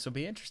will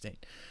be interesting.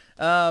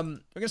 We're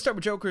gonna start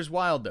with Joker's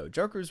Wild, though.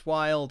 Joker's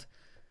Wild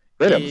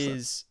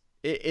is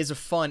a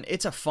fun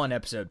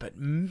episode, but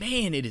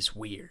man, it is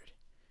weird.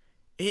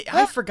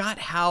 I forgot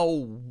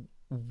how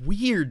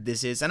weird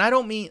this is, and I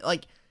don't mean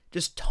like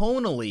just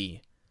tonally.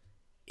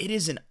 It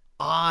is an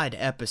odd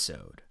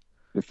episode.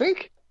 You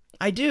think?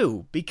 I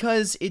do,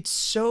 because it's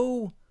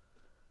so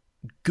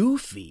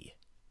goofy.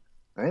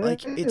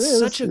 Like, it's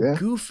such a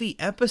goofy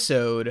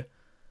episode,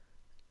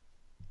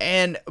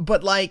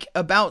 but like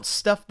about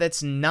stuff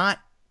that's not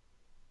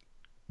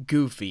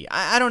goofy.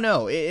 I don't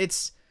know.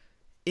 It's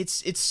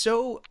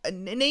so,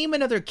 name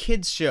another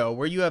kids show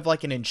where you have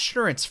like an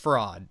insurance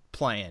fraud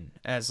playing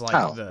as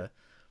like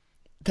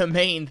the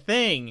main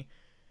thing,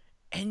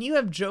 and you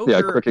have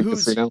Joker and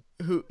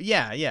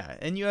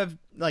you have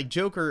like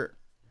Joker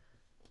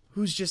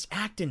who's just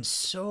acting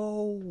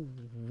so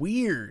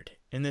weird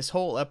in this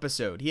whole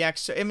episode. He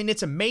acts so, I mean,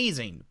 it's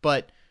amazing,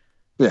 but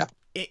the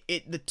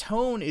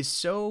tone is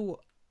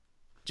so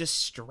just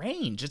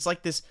strange. It's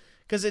like this,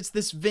 because it's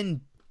this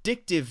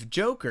vindictive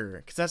Joker,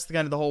 because that's the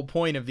kind of the whole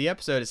point of the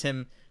episode, is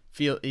him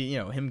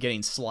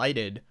getting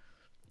slighted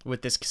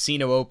with this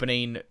casino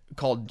opening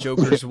called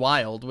Joker's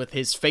Wild with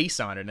his face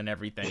on it and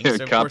everything.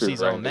 So of course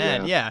he's all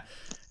mad.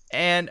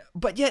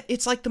 But yet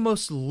it's like the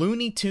most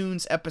Looney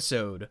Tunes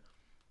episode.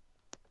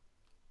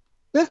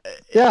 At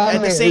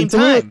the same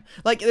time,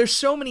 like, there's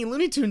so many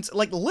Looney Tunes,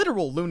 like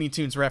literal Looney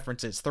Tunes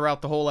references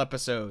throughout the whole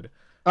episode.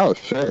 Oh,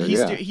 sure.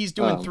 He's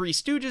doing Three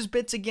Stooges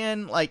bits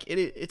again. Like,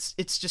 it's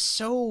just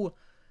so,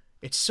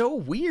 it's so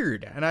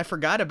weird, and I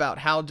forgot about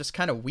how just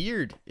kind of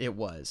weird it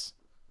was.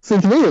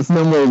 So to me, it's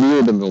no more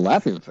weird than the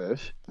Laughing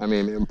Fish. I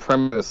mean, in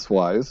premise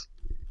wise.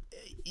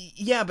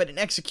 Yeah, but in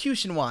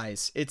execution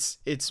wise,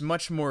 it's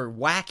much more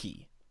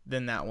wacky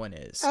than that one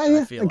is.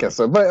 I guess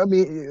so, but I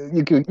mean,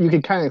 you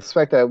could kind of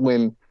expect that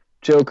when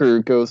Joker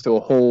goes to a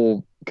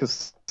whole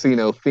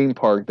casino theme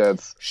park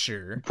that's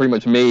pretty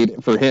much made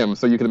for him,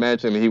 so you can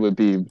imagine he would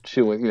be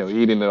chewing,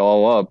 eating it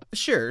all up.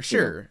 Sure.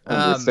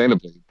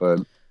 Understandably,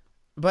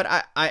 but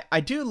I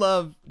do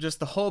love just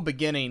the whole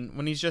beginning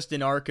when he's just in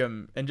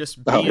Arkham and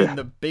just being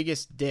the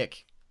biggest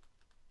dick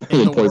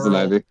in the Poison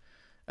world.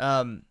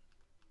 Ivy.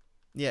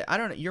 Yeah, I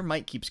don't know. Your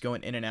mic keeps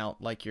going in and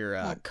out like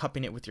you're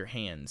cupping it with your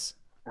hands.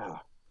 I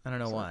don't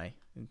know why.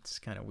 It's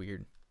kind of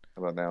weird.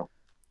 How about now?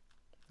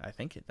 I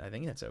think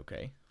that's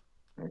okay.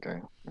 Okay.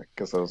 I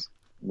guess I was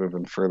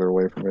moving further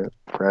away from it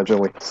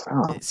gradually.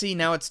 Oh. See,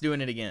 now it's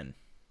doing it again.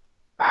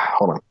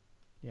 Hold on.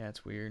 Yeah,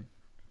 it's weird.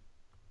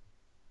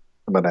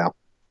 How about now?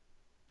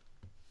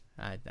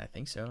 I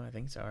think so. I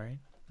think it's all right.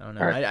 I don't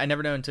know. Right. I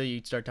never know until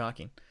you start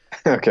talking.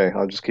 Okay,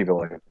 I'll just keep it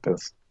like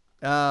this.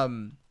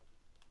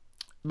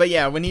 But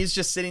yeah, when he's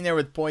just sitting there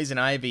with Poison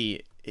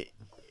Ivy,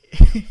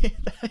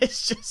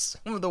 it's just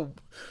some of the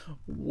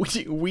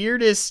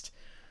weirdest.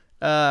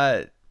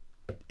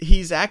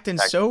 He's acting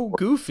so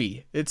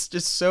goofy. It's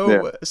just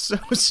so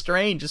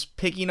strange, just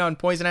picking on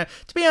Poison Ivy.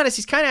 To be honest,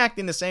 he's kind of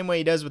acting the same way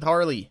he does with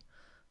Harley.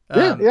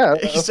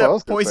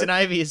 Except Poison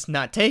Ivy is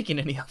not taking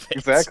any of it.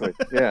 Exactly.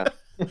 Yeah.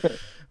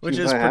 which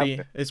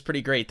is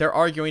pretty great. They're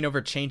arguing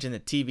over changing the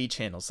TV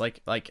channels,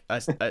 like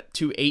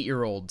two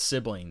 8-year-old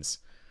siblings.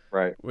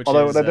 Right. Which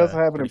Although is, that doesn't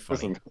happen in funny.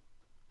 prison.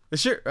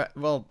 Sure.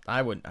 Well,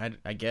 I wouldn't.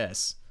 I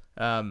guess.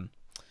 But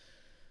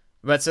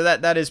so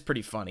that is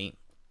pretty funny.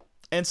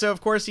 And so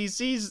of course he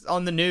sees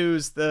on the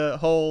news the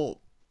whole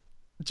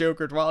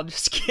Joker trial,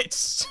 just gets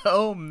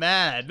so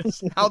mad.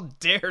 How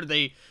dare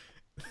they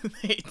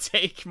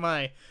take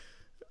my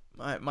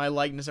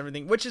likeness and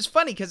everything, which is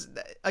funny because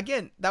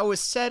again that was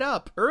set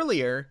up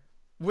earlier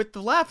with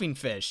the laughing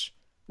fish.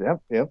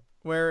 Yep.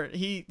 Where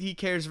he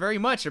cares very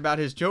much about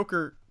his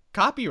Joker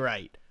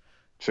copyright.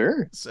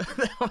 Sure. So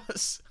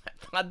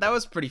that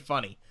was pretty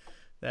funny.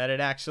 That it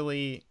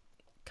actually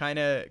kind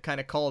of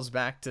calls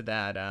back to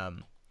that.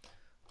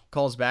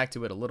 Calls back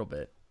to it a little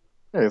bit.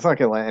 Yeah, it's not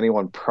gonna let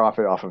anyone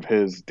profit off of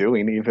his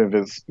doing, even if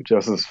it's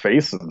just his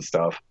face and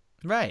stuff.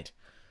 Right.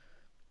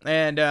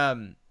 And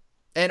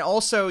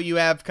also you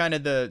have kind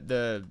of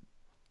the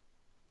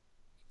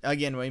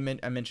again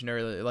I mentioned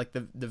earlier, like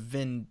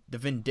the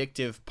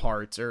vindictive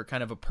parts, or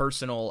kind of a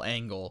personal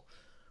angle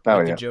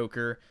with the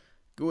Joker,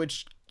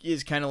 which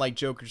is kind of like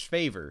Joker's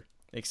favor,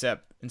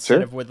 except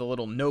instead of with a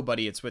little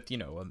nobody, it's with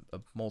a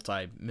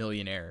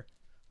multi-millionaire,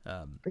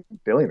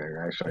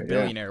 billionaire actually,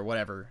 billionaire,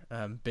 whatever,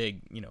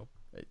 big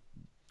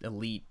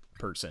elite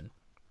person.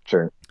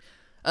 Sure.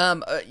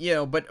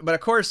 But of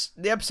course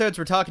the episodes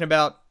we're talking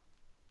about,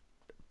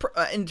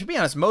 and to be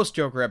honest, most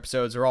Joker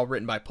episodes are all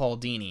written by Paul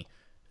Dini,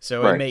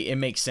 so it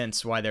makes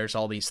sense why there's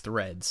all these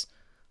threads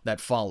that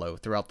follow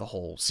throughout the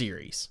whole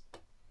series.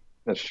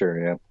 That's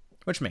true, yeah.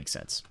 Which makes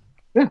sense.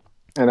 Yeah,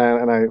 and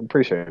I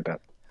appreciate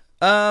that.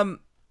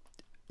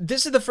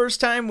 This is the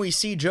first time we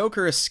see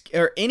Joker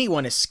or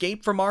anyone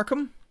escape from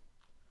Arkham.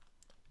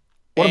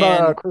 What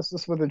about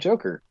Christmas with the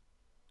Joker?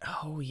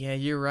 Oh yeah,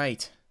 you're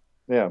right.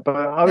 Yeah,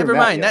 but never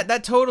mind.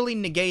 That totally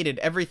negated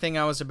everything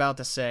I was about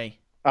to say.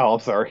 Oh,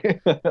 I'm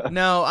sorry.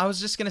 No, I was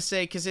just gonna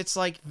say, because it's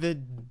like the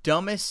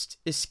dumbest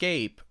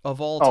escape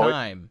of all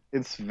time.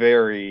 It's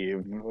very.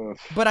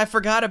 But I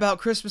forgot about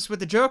Christmas with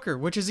the Joker,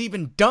 which is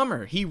even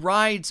dumber. He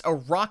rides a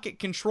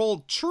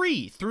rocket-controlled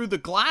tree through the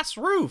glass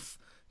roof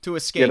to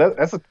escape. Yeah,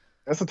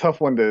 that's a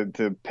tough one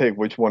to pick.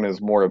 Which one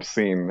is more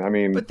obscene? I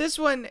mean, but this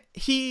one,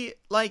 I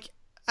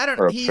don't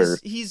know.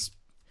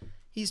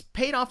 He's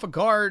paid off a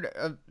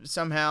guard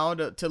somehow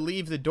to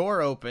leave the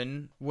door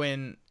open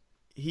when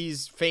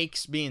he's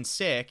fakes being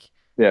sick.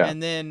 Yeah.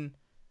 And then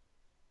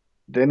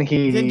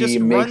he just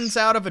runs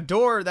out of a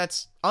door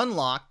that's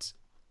unlocked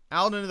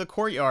out into the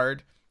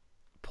courtyard,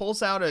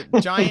 pulls out a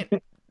giant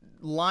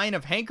line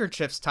of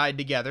handkerchiefs tied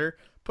together,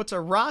 puts a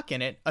rock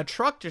in it. A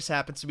truck just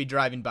happens to be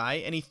driving by,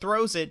 and he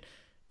throws it.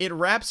 It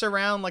wraps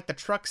around like the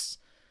truck's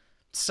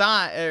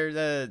side, or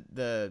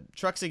the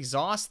truck's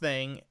exhaust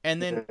thing,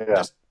 and then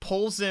just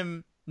pulls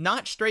him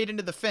not straight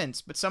into the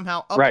fence, but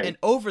somehow up and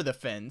over the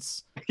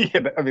fence,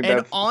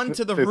 and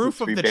onto the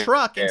roof of the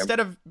truck, instead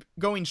of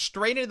going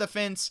straight into the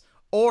fence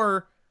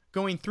or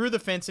going through the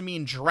fence and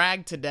being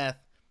dragged to death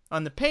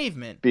on the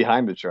pavement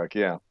behind the truck.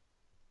 Yeah,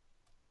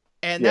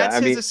 and that's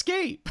his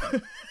escape.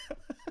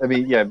 I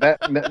mean,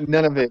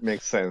 none of it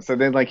makes sense. And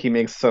then, he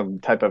makes some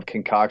type of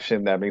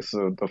concoction that makes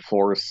the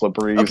floor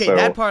slippery. Okay,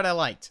 that part I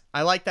liked.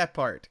 I liked that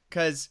part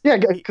because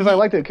I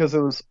liked it because it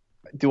was.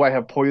 Do I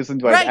have poison?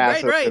 Do I have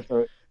acid? Right.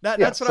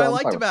 That's what I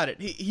liked about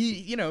it.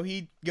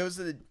 He goes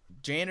to the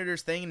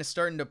janitor's thing and is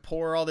starting to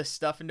pour all this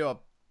stuff into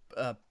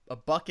a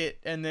bucket,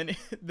 and then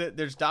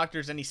there's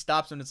doctors, and he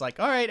stops them and it's like,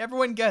 all right,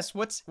 everyone guess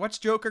what's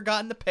Joker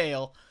got in the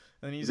pail,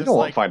 and he's just don't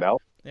want to find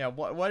out. Yeah,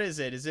 what is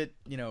it? Is it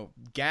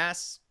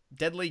gas,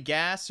 deadly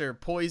gas, or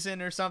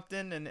poison or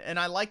something? And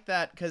I like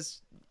that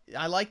because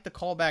I like the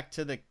callback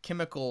to the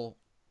chemical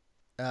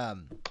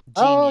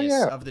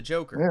genius of the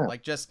Joker. Yeah.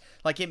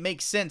 It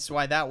makes sense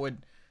why that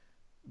would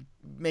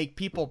make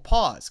people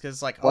pause,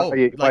 because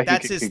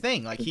that's his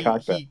thing.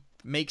 He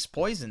makes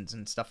poisons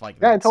and stuff like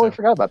that. Yeah, I totally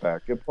forgot about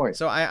that. Good point.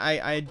 So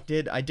I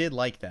did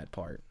like that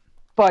part.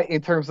 But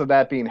in terms of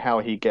that being how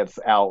he gets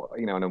out,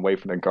 and away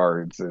from the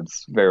guards,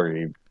 it's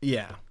very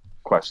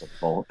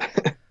questionable.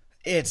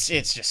 It's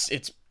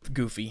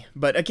goofy.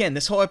 But again,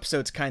 this whole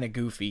episode's kind of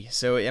goofy.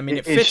 So I mean,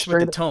 it fits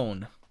with the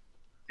tone.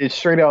 It's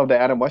straight out of the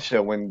Adam West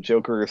show when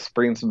Joker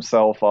springs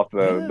himself off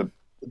the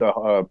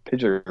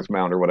pitcher's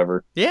mound or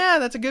whatever. Yeah,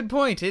 that's a good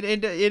point.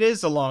 It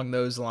is along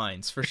those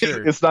lines for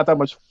sure. It's not that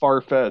much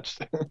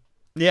far-fetched.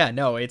 Yeah,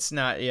 no, it's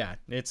not. Yeah,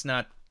 it's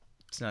not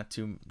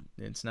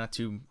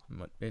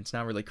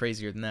really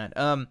crazier than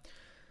that.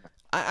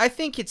 I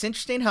think it's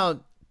interesting how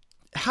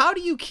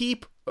do you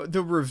keep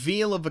the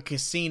reveal of a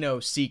casino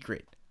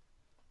secret?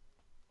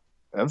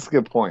 That's a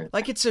good point.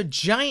 It's a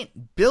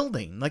giant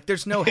building.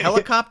 There's no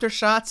helicopter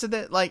shots of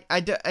it.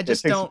 I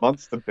just don't. It takes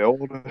months to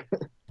build.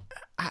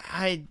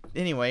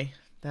 Anyway,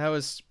 that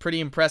was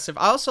pretty impressive.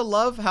 I also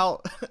love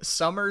how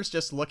Summer's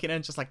just looking at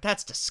it, just like,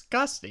 that's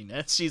disgusting.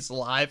 And she's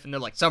alive, and they're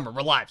like, Summer,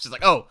 we're live. She's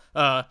like, oh,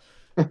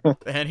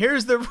 and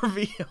here's the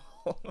reveal.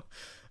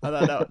 I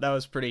thought that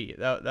was pretty.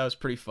 That was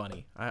pretty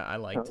funny. I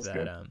liked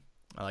that.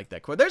 I like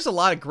that quote. There's a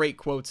lot of great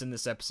quotes in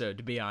this episode,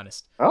 to be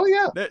honest. Oh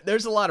yeah.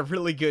 There's a lot of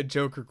really good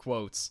Joker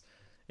quotes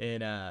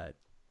in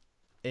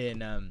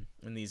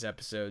these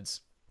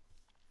episodes.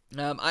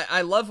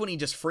 I love when he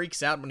just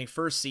freaks out when he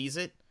first sees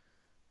it.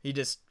 He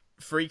just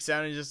freaks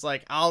out and he's just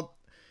like, I'll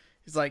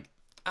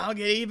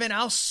get even,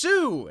 I'll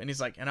sue. And he's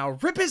like, and I'll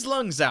rip his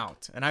lungs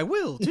out. And I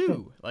will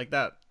too. Like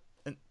that.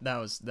 And that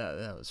was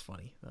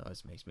funny. That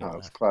always makes me laugh.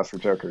 It's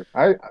classic Joker.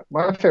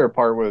 My favorite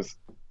part was,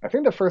 I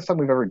think the first time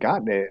we've ever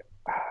gotten it,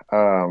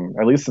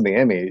 at least in the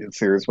animated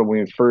series, when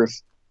we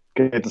first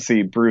get to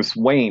see Bruce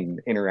Wayne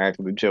interact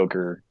with the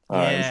Joker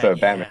instead of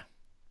Batman.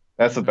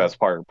 That's the best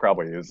part,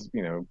 probably, is,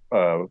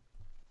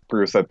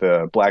 Bruce at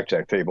the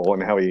blackjack table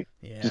and how he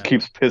just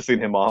keeps pissing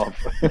him off.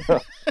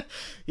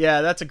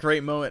 Yeah, that's a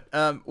great moment.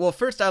 Well,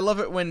 first, I love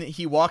it when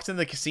he walks in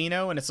the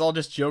casino and it's all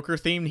just Joker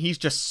themed. He's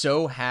just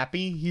so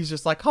happy. He's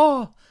just like,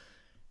 oh,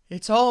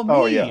 it's all me.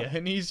 Oh, yeah.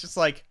 And he's just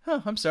like,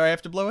 oh, I'm sorry, I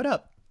have to blow it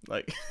up.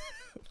 Like,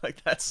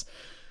 that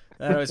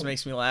always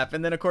makes me laugh.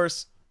 And then, of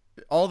course,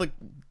 all the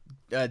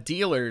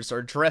dealers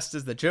are dressed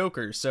as the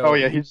Joker. So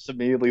he just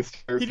immediately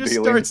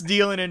starts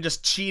dealing and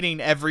just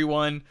cheating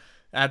everyone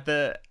at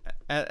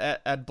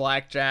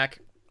blackjack.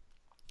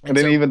 And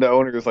then even the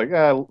owner is like,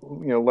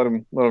 let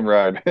him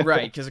ride.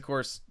 Right, because of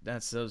course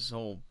that's his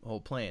whole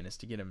plan is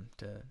to get him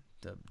to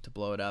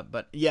blow it up.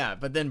 But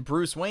then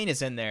Bruce Wayne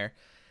is in there,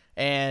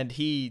 and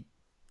he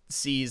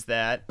sees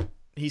the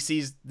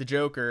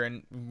Joker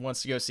and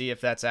wants to go see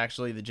if that's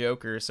actually the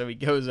Joker. So he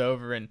goes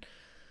over and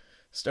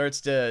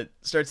starts to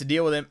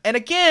deal with him. And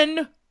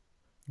again,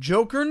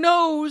 Joker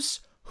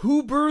knows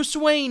who Bruce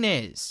Wayne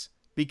is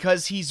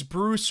because he's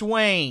Bruce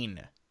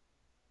Wayne.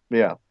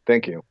 Yeah,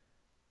 thank you.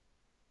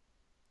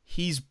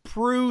 He's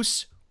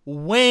Bruce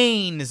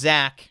Wayne,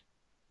 Zach.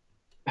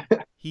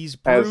 He's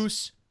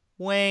Bruce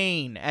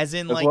Wayne, as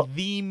in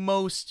the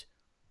most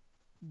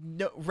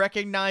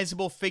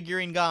recognizable figure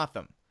in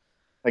Gotham.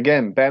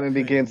 Again, Batman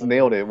Begins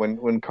nailed it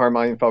when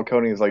Carmine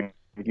Falcone is like,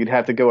 you'd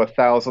have to go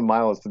 1,000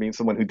 miles to meet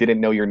someone who didn't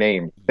know your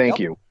name. Thank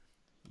you.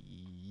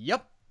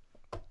 Yep.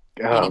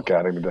 Oh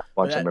God, I need to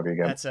watch that movie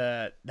again.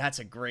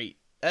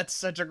 That's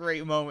such a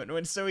great moment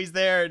when he's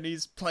there and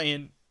he's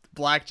playing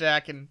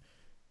blackjack and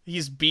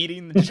he's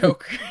beating the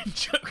Joker and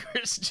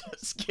Joker's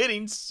just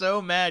getting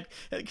so mad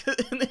and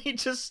then he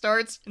just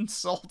starts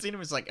insulting him.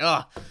 He's like,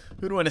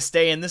 who'd want to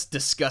stay in this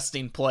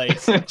disgusting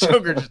place? And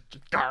Joker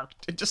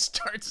just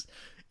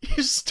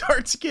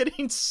starts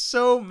getting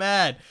so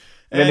mad.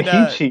 And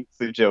then he cheats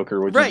the Joker,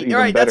 which is even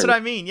better. That's what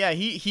I mean. Yeah,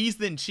 he's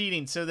then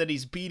cheating so that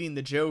he's beating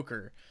the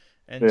Joker,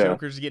 and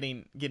Joker's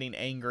getting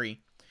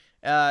angry.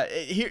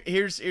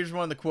 Here's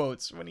one of the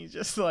quotes when he's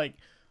just like,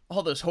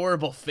 all those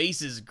horrible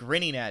faces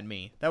grinning at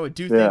me. That would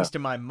do things to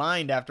my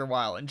mind after a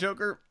while. And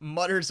Joker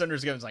mutters under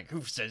his gums like,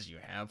 who says you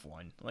have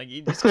one? Like,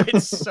 he just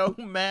gets so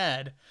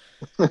mad.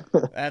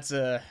 That's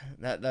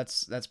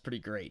pretty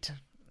great.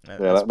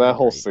 That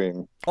whole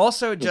scene.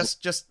 Also,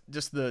 just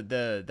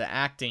the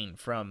acting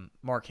from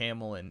Mark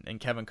Hamill and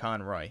Kevin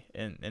Conroy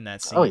in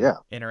that scene.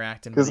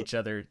 Interacting with each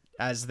other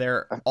as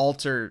their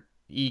alter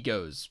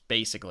egos,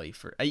 basically,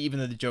 for even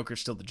though the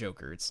Joker's still the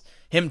Joker, it's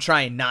him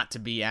trying not to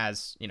be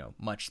as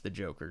much the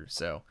Joker.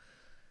 So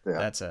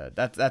that's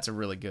a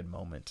really good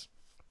moment.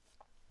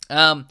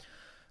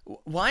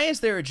 Why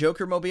is there a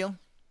Joker mobile?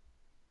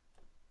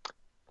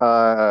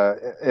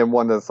 And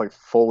one that's like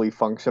fully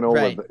functional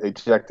with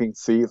ejecting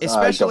seats,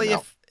 especially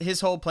if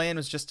his whole plan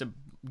was just to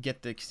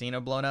get the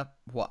casino blown up.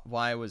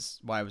 Why was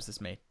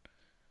this made?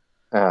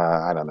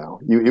 I don't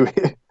know. You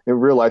in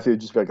real life, it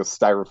would just be like a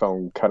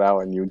styrofoam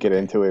cutout, and you would get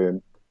into it,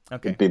 and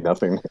it'd be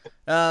nothing.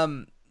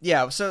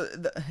 Yeah. So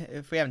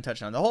if we haven't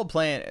touched on the whole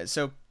plan,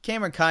 so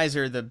Cameron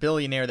Kaiser, the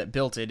billionaire that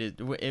built it,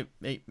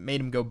 it made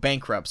him go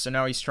bankrupt. So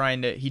now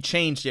he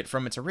changed it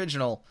from its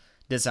original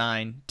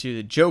design to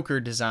the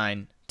Joker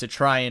design to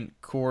try and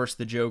coerce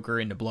the Joker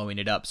into blowing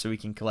it up so he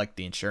can collect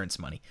the insurance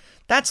money.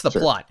 That's the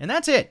plot, and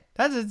that's it.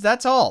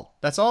 That's all.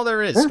 That's all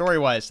there is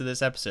story-wise to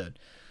this episode.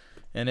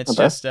 And it's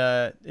just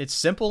it's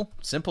simple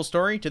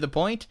story to the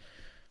point,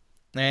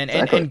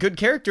 and good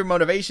character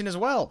motivation as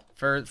well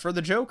for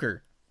the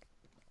Joker.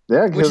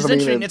 Yeah, which is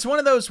interesting. It's one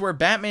of those where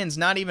Batman's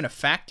not even a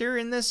factor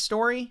in this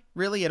story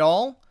really at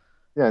all.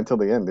 Yeah, until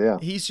the end. Yeah,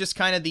 he's just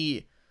kind of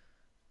the,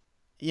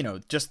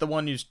 just the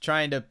one who's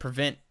trying to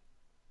prevent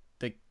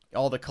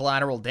all the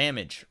collateral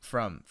damage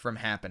from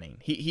happening.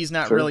 He's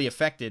not really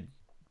affected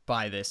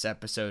by this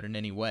episode in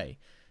any way.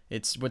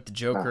 It's with the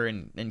Joker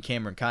and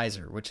Cameron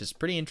Kaiser, which is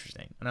pretty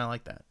interesting, and I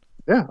like that.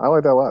 Yeah, I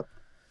like that a lot.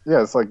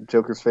 Yeah, it's like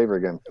Joker's favor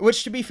again.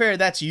 Which, to be fair,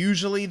 that's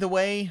usually the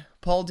way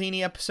Paul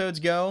Dini episodes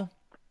go.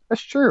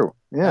 That's true.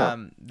 Yeah.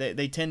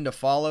 They tend to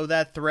follow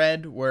that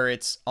thread where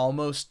it's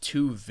almost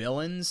two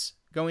villains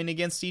going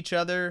against each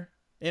other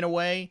in a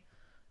way,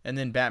 and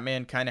then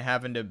Batman kind of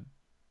having to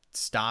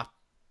stop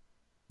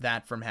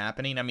that from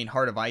happening. I mean,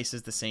 Heart of Ice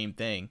is the same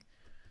thing.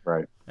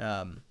 Right.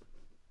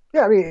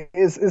 Yeah, I mean,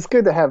 it's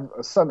good to have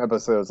some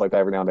episodes like that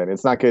every now and then.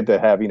 It's not good to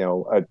have,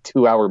 a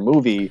 2 hour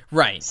movie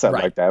Right, set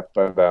right. like that.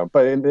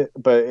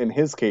 But in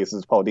his case,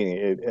 as Paul Dini,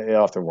 it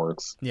often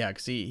works. Yeah,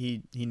 because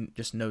he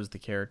just knows the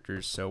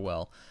characters so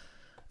well.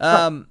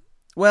 Right.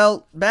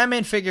 Well,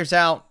 Batman figures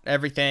out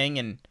everything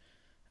and,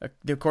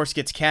 of course,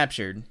 gets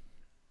captured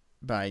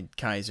by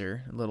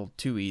Kaiser a little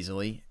too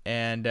easily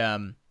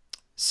and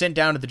sent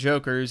down to the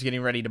Joker, who's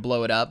getting ready to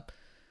blow it up.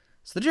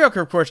 So the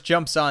Joker, of course,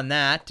 jumps on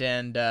that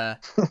and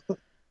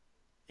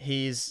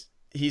he's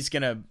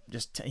gonna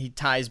he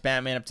ties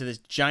Batman up to this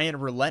giant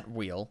roulette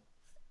wheel.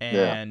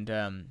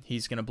 And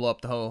he's gonna blow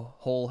up the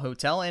whole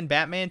hotel and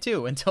Batman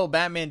too, until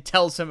Batman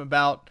tells him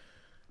about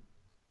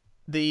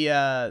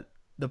the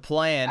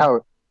plan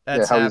How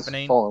that's how he's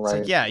happening. falling It's right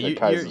like, yeah, into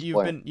Kaiser's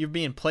plan. you're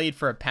being played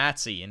for a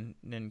patsy,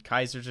 and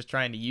Kaiser's just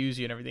trying to use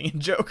you and everything. And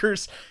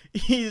Joker's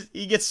he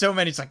gets so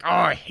many. He's like, oh,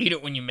 I hate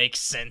it when you make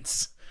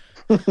sense,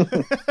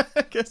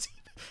 because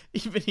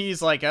even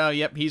he's like, oh,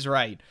 yep, he's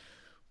right.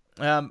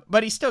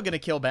 But he's still gonna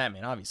kill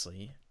Batman,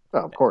 obviously. Oh,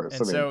 of course.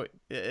 And so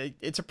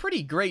it's a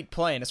pretty great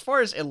plan as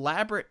far as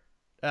elaborate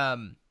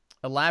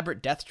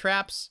death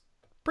traps.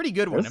 Pretty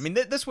good one. I mean,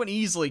 this one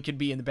easily could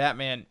be in the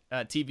Batman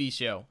TV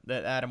show,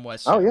 the Adam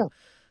West show. Oh yeah.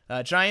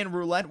 Giant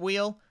roulette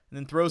wheel, and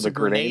then throws a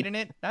grenade in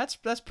it. That's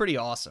pretty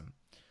awesome.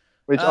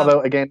 Which,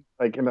 although again,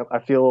 I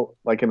feel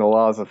like in the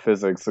laws of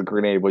physics, a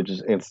grenade would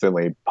just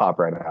instantly pop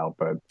right out.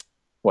 But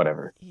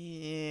whatever.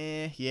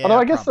 Yeah. Although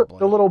I guess the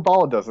little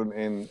ball doesn't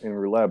in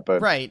roulette,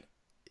 but right.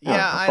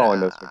 Yeah, I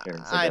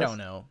don't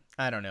know.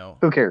 I don't know.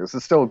 Who cares?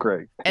 It's still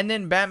great. And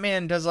then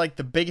Batman does like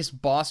the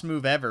biggest boss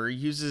move ever. He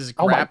uses his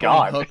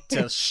grappling hook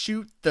to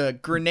shoot the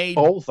grenade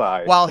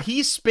bullseye. While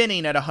he's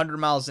spinning at 100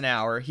 miles an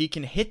hour, he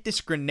can hit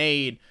this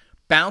grenade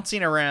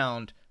bouncing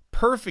around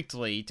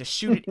perfectly to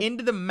shoot it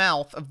into the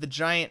mouth of the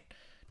giant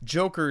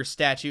Joker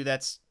statue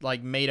that's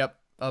like made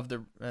up of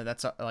the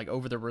that's like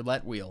over the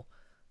roulette wheel.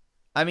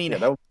 I mean,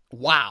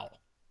 wow.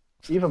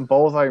 Even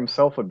Bullseye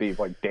himself would be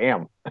like,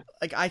 damn.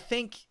 Like, I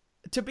think,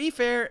 to be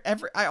fair,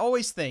 I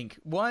always think,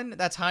 one,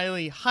 that's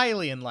highly,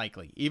 highly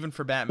unlikely, even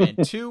for Batman.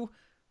 Two,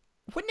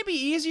 wouldn't it be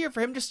easier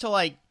for him just to,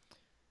 like,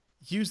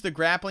 use the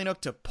grappling hook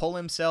to pull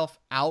himself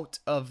out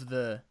of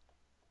the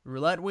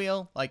roulette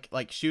wheel?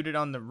 Like shoot it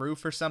on the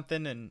roof or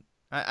something? And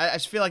I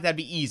just feel like that'd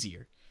be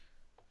easier.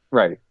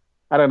 Right.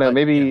 I don't know. But,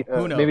 maybe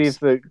who knows? maybe if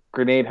the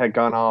grenade had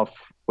gone off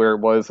where it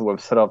was, it would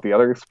have set off the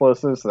other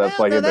explosives. So that's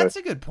that's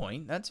a good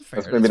point. That's a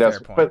fair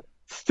point. But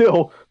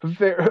still,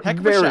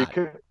 very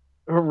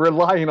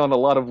relying on a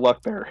lot of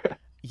luck there.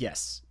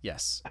 Yes.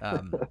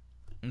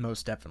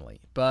 Most definitely.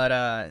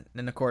 But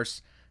then, of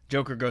course,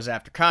 Joker goes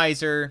after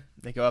Kaiser.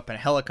 They go up in a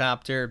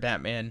helicopter.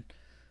 Batman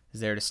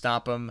is there to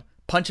stop him.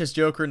 Punches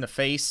Joker in the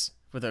face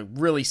with a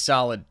really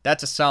solid...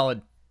 That's a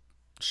solid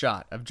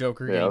shot of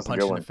Joker getting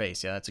punched in the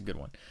face. Yeah, that's a good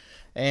one.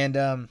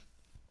 And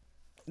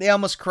they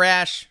almost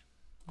crash,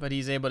 but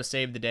he's able to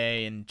save the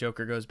day, and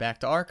Joker goes back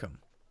to Arkham.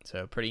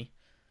 So pretty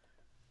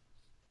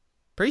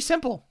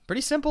simple.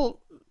 Pretty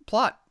simple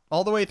plot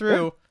all the way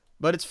through,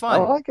 but it's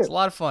fun. I like it. It's a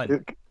lot of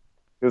fun.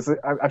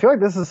 I feel like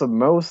this is the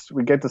most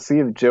we get to see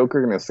of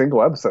Joker in a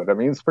single episode. I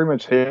mean, it's pretty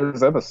much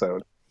his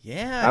episode.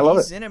 Yeah,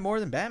 he's in it more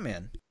than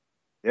Batman.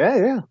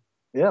 Yeah,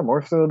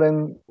 more so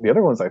than the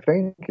other ones, I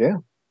think. Yeah,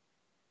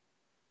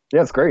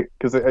 it's great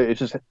because it's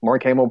just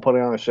Mark Hamill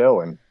putting on a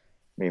show, and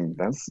I mean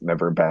that's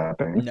never a bad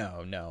thing.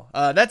 No.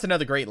 That's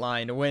another great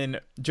line when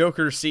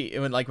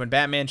when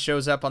Batman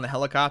shows up on the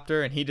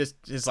helicopter and he just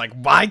is like,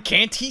 "Why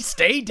can't he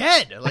stay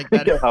dead?" Like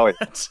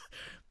that.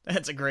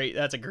 That's a great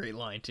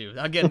line too.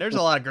 Again, there's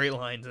a lot of great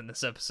lines in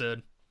this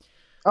episode.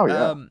 Oh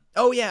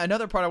yeah.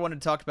 Another part I wanted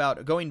to talk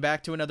about, going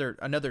back to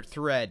another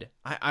thread.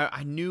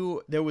 I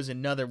knew there was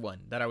another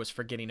one that I was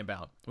forgetting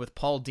about with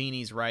Paul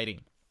Dini's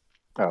writing.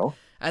 Oh.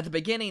 At the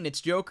beginning,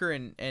 it's Joker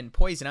and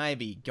Poison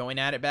Ivy going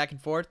at it back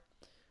and forth.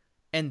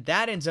 And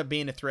that ends up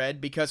being a thread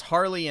because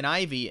Harley and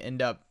Ivy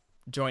end up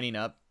joining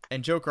up,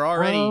 and Joker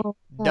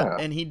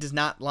and he does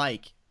not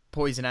like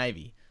Poison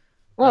Ivy.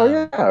 Oh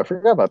yeah, I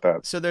forgot about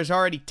that. So there's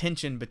already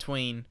tension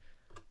between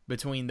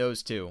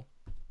those two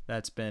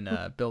that's been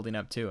building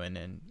up to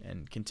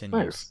and continues.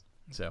 Nice.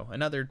 So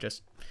another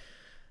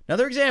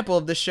example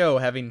of this show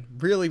having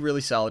really, really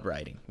solid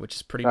writing, which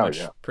is pretty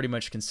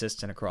much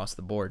consistent across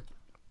the board.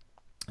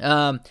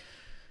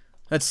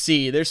 Let's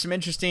see. There's some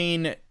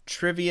interesting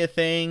trivia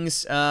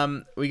things.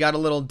 We got a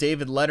little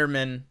David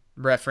Letterman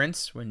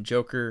reference when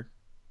Joker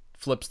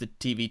flips the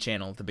TV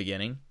channel at the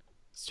beginning.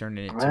 It's turned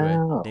it into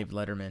a David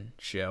Letterman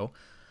show.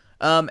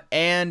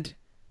 And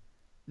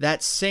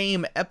that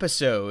same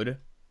episode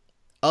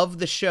of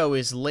the show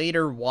is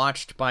later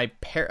watched by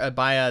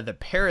the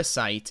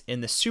Parasite in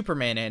the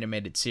Superman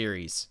animated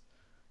series.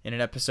 In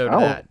an episode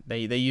of that,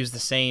 they use the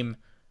same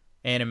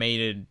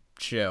animated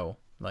show,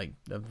 like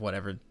of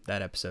whatever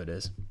that episode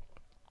is.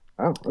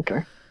 Oh,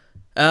 okay.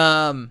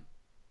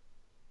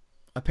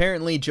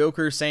 Apparently,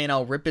 Joker saying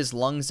 "I'll rip his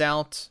lungs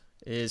out"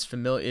 is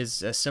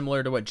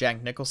similar to what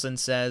Jack Nicholson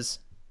says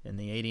in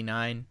the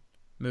 '89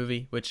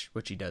 movie, which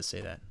he does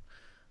say that.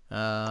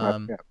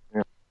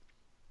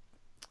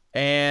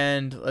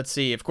 And let's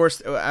see. Of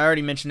course, I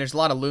already mentioned there's a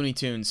lot of Looney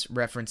Tunes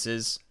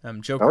references.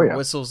 Joker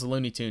whistles the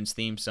Looney Tunes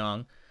theme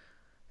song,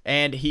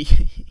 and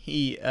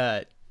he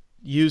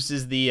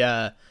uses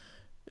the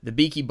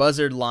Beaky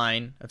Buzzard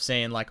line of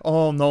saying like,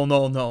 "Oh no,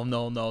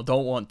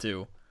 don't want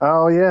to."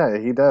 Oh yeah,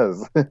 he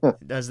does.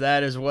 Does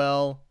that as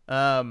well.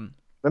 Aren't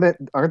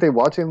they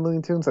watching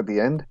Looney Tunes at the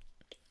end?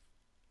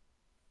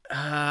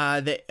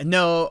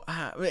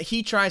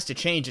 He tries to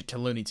change it to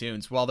Looney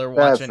Tunes while they're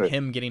watching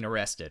him getting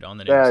arrested on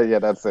the news. Yeah,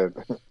 that's it.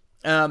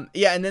 And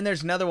then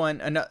there's another one.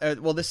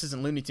 Well, this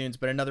isn't Looney Tunes,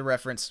 but another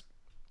reference,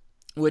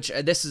 which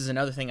this is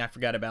another thing I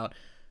forgot about.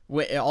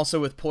 Also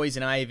with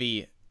Poison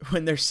Ivy,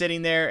 when they're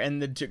sitting there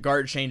and the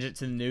guard change it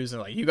to the news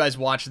and like, you guys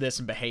watch this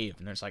and behave,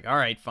 and there's like, all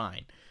right,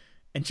 fine.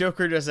 And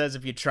Joker just says,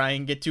 if you try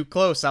and get too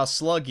close, I'll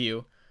slug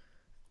you.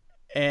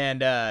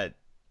 And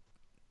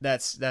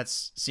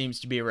that's seems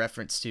to be a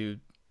reference to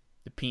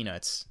the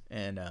Peanuts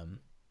and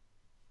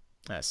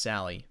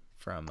Sally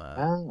from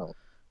the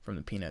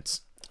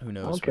Peanuts. Who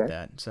knows with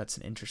that? So that's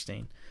an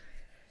interesting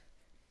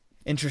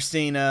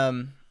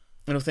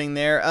little thing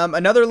there.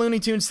 Another Looney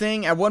Tunes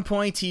thing. At one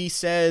point, he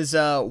says,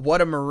 "What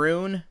a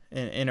maroon"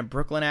 in a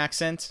Brooklyn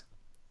accent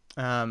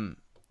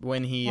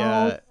when he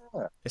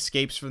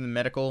escapes from the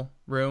medical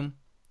room.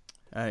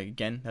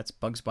 Again, that's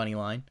Bugs Bunny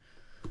line.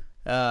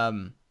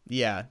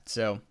 Yeah.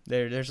 So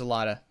there's a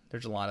lot of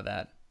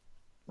that.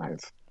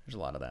 Nice. There's a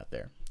lot of that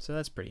there. So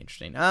that's pretty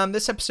interesting.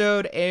 This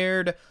episode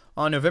aired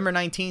on November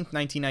 19th,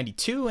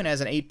 1992, and has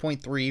an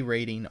 8.3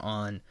 rating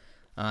on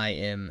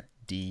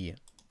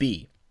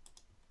IMDb.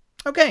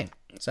 Okay,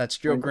 so that's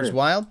Joker's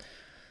Wild.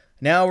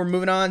 Now we're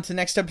moving on to the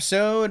next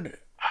episode.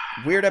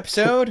 Weird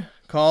episode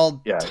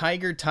called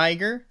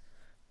Tyger.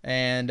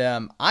 And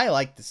I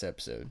like this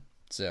episode.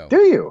 So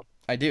do you?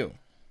 I do.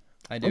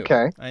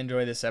 Okay. I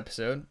enjoy this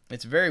episode.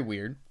 It's very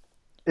weird.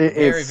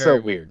 It's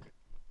so weird.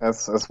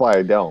 That's why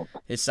I don't.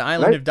 It's the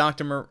island of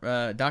Dr.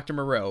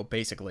 Moreau,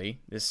 basically.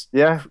 This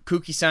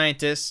kooky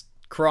scientist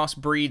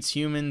crossbreeds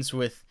humans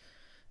with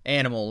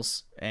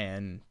animals,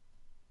 and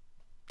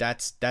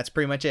that's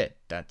pretty much it.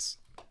 That's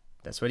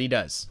what he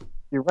does.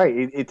 You're right.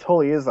 It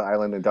totally is the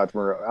island of Dr.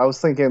 Moreau. I was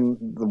thinking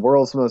the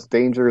world's most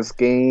dangerous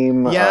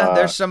game. Yeah,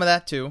 there's some of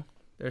that too.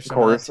 I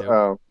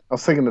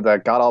was thinking of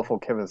that god-awful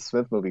Kevin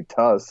Smith movie,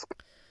 Tusk.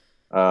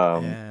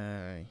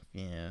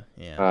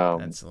 Yeah.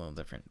 That's a little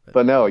different.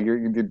 But no,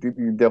 you're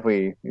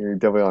definitely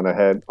on the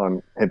head,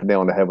 hit the nail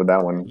on the head with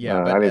that one.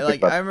 Yeah,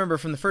 but I remember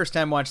from the first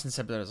time watching this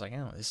episode, I was like,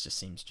 oh, this just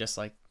seems just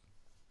like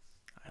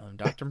Island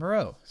Dr.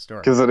 Moreau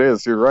story. Because it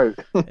is. You're right.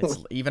 It's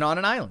even on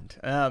an island.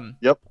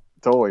 Yep,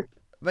 totally.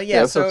 But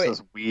yeah, so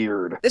it's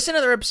weird. This is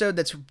another episode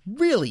that's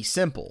really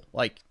simple,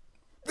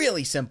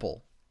 really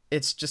simple.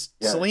 It's just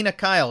Selena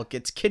Kyle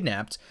gets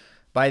kidnapped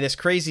by this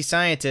crazy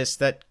scientist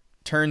that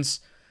turns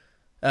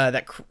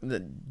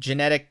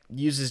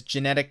uses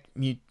genetics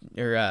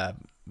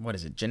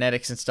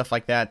and stuff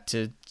like that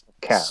to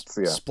cats,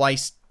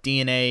 splice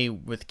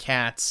DNA with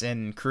cats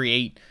and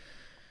create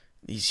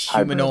these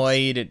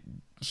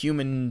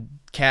human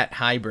cat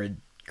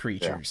hybrid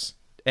creatures.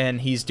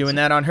 And he's doing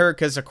that on her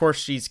because, of course,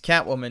 she's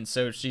Catwoman,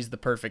 so she's the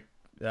perfect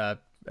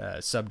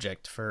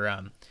subject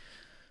for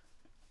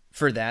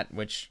that.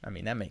 Which, I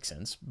mean, that makes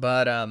sense.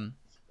 But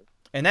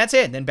and that's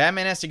it. And then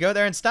Batman has to go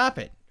there and stop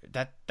it.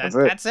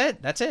 That's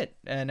it.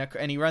 And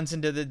he runs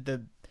into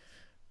the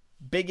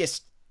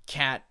biggest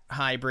cat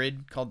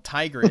hybrid called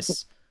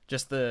Tigress.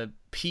 Just the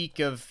peak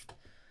of,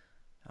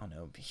 I don't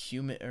know,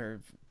 human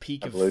or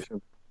peak evolution.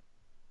 Of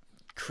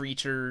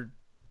creature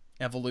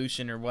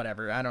evolution or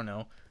whatever. I don't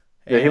know.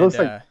 Yeah, he looks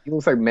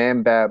like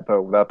Man-Bat,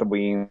 but without the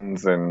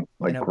wings and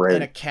gray.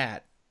 And a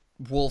cat,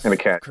 wolf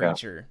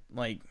creature.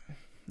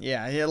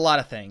 Yeah. A lot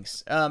of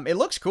things. It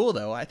looks cool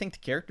though. I think the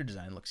character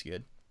design looks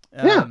good.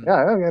 I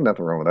got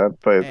nothing wrong with that.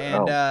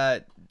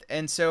 But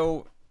and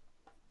so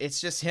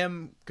it's just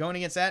him going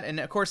against that, and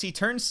of course he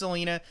turns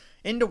Selena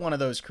into one of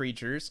those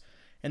creatures,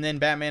 and then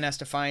Batman has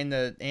to find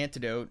the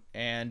antidote,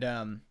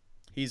 and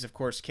he's of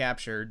course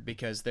captured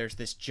because there's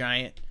this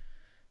giant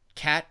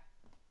cat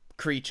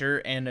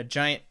creature and a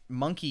giant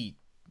monkey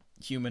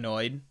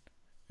humanoid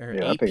or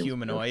ape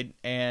humanoid,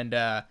 and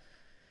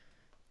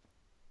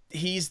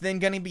he's then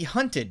going to be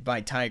hunted by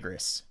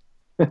Tigress.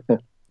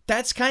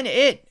 That's kind of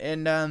it,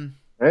 and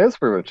that's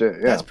pretty much it.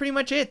 Yeah, that's pretty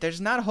much it. There's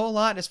not a whole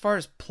lot as far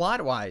as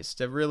plot wise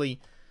to really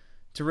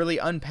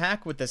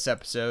unpack with this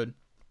episode.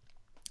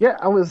 Yeah,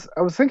 I was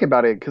thinking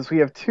about it because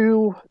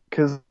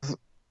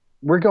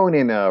we're going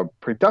in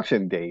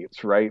production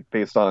dates, right,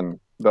 based on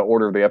the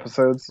order of the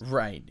episodes.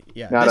 Right.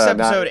 Yeah. This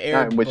episode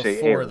aired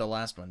before the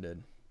last one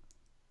did.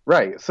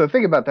 Right. So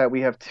think about that.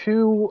 We have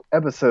two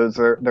episodes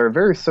that are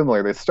very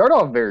similar. They start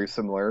off very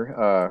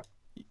similar,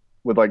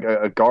 with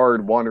a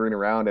guard wandering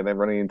around and then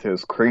running into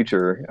his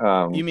creature.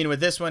 You mean with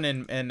this one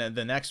and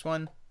the next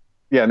one?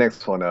 Yeah,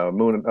 next one,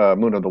 Moon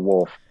of the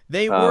Wolf.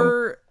 They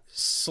were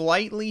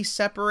slightly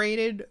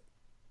separated,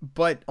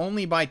 but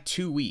only by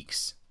 2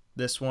 weeks.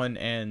 This one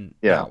and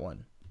that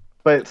one.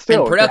 But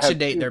still, in production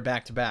date, they're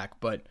back to back.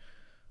 But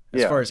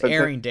as far as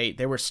airing date,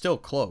 they were still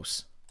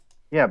close.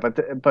 Yeah, but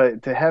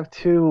to have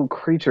two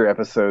creature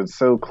episodes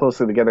so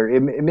closely together,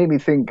 it made me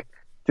think,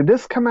 did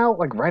this come out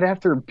like right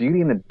after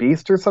Beauty and the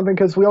Beast or something?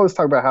 Because we always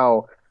talk about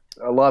how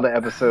a lot of the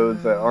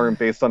episodes that aren't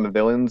based on the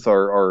villains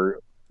are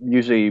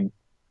usually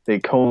they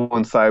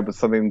coincide with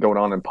something going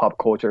on in pop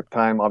culture at the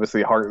time.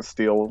 Obviously, Heart of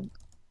Steel,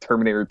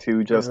 Terminator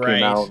 2 just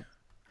came Right. out.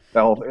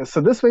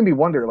 So this made me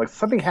wonder, like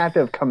something had to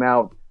have come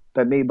out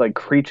that made like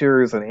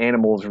creatures and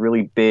animals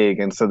really big,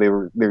 and so they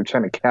were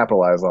trying to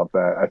capitalize off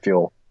that, I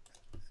feel.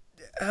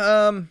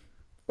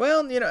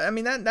 Well, I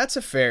mean that's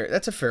a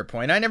fair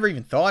point. I never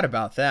even thought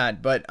about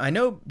that, but I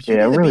know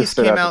Yeah, it really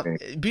stood out to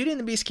me. Beauty and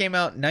the Beast came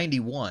out in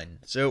 91.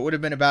 So it would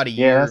have been about a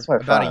Yeah, year, that's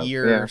what I thought. Yeah,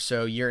 or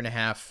so, year and a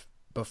half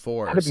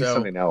before. had to be So,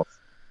 something else.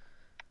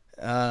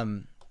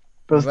 um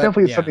But it's but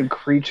definitely yeah. something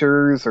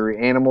creatures or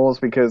animals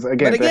because But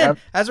again, to again, have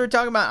as we're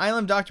talking about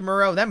Island of Dr.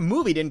 Moreau, that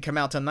movie didn't come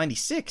out till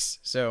 96.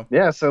 So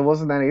yeah, so it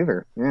wasn't that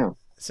either. Yeah,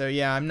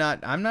 yeah, I'm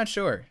not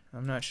sure.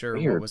 I'm not sure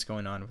what weird. was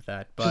going on with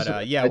that.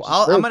 But yeah, It's just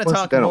I'm very going to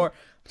coincidental.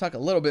 talk a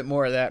little bit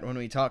more of that when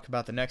we talk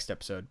about the next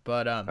episode.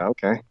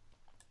 Okay.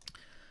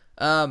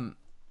 Um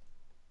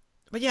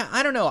but yeah,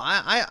 I don't know.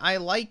 I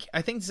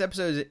think this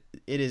episode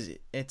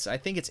I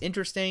think it's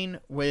interesting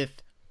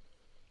with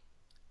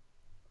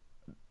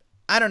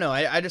I don't know.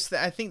 I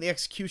think the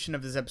execution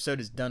of this episode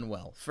is done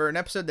well. For an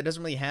episode that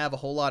doesn't really have a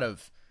whole lot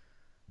of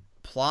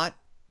plot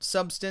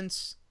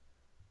substance,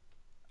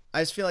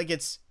 I just feel like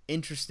it's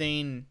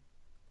interesting.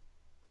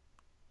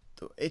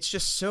 It's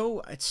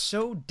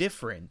so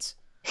different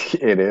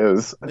It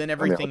is. than I mean, I'll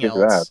everything give you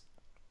that. else.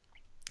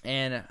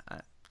 And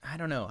I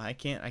don't know. I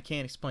can't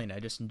explain it. I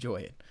just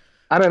enjoy it.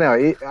 I don't know.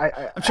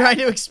 I'm trying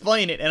to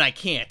explain it and I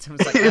can't. I'm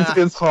just like,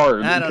 it's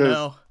hard I don't because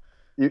know.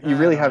 you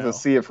really have to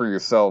see it for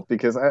yourself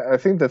because I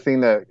think the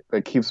thing that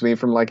keeps me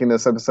from liking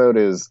this episode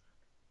is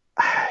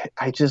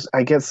I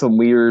get some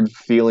weird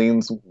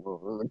feelings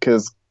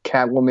because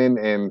Catwoman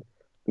and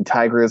the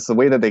Tigress, the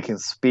way that they can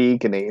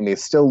speak and they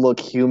still look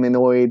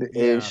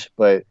humanoid-ish, Yeah.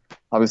 but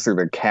obviously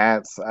they're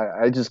cats.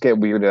 I just get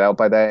weirded out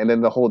by that. And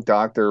then the whole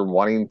doctor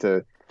wanting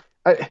to,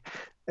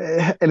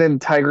 and then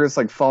Tigress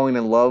like falling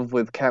in love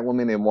with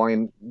Catwoman and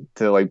wanting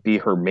to like be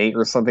her mate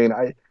or something.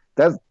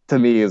 That to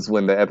me is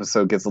when the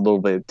episode gets a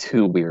little bit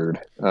too weird.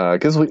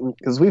 Because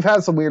we've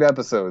had some weird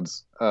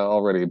episodes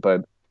already,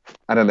 but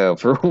I don't know,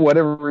 for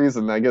whatever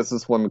reason, I guess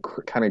this one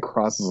kind of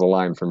crosses the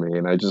line for me,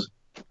 and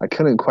I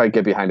couldn't quite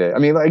get behind it. I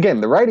mean,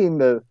 again, the writing,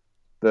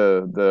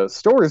 the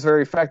story is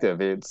very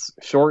effective. It's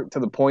short to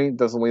the point,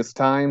 doesn't waste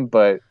time,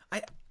 but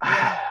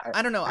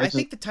I don't know. I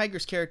think the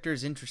Tiger's character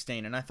is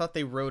interesting, and I thought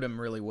they wrote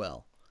him really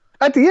well.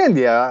 At the end,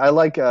 yeah, I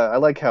like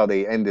how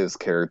they end his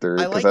character.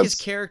 I like his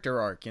character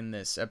arc in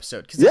this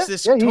episode because it's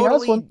this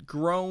totally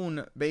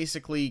grown,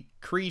 basically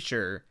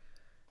creature.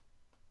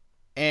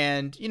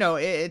 And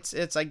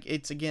it's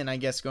again, I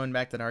guess, going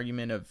back to the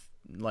argument of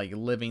like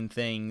living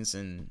things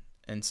and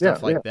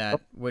stuff like that,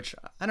 which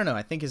I don't know,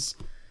 I think is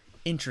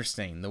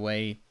interesting the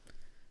way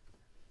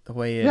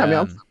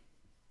it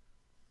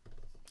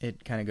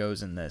it kind of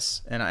goes in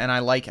this, and I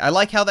like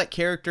how that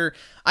character.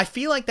 I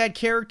feel like that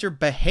character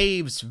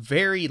behaves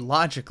very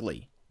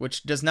logically,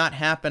 which does not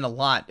happen a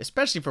lot,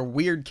 especially for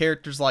weird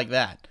characters like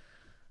that.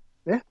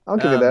 Yeah, I'll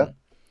give you that.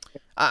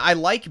 I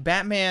like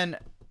Batman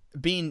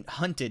being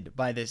hunted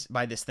by this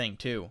thing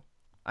too.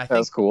 I think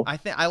that's cool.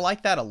 I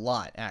like that a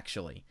lot,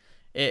 actually.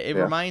 It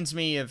reminds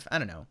me of, I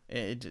don't know,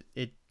 it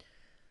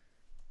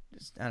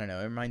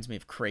reminds me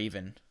of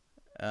Craven,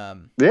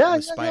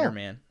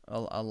 Spider-Man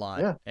a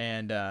lot. Yeah.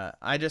 And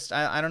I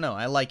don't know,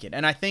 I like it.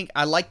 And I think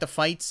I like the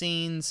fight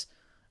scenes.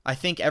 I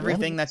think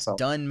everything that's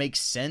done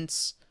makes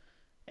sense,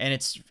 and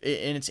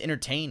it's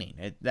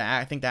entertaining.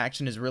 I think the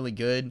action is really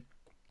good.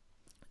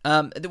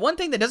 The one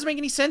thing that doesn't make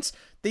any sense,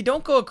 they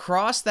don't go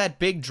across that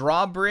big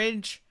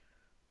drawbridge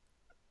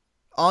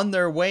on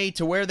their way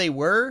to where they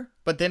were,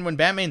 but then when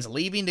Batman's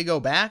leaving to go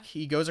back,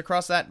 he goes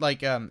across that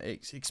like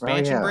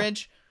expansion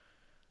bridge.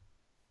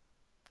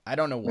 I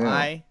don't know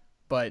why,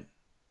 but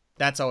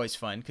that's always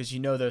fun because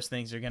those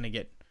things are gonna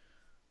get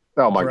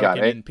broken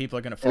and people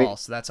are gonna fall,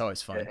 so that's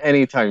always fun.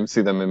 Anytime you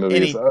see them in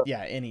movies,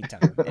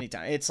 anytime.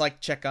 It's like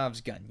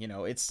Chekhov's gun,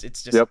 it's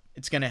just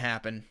it's gonna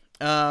happen.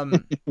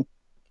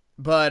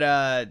 But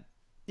I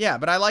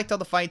liked all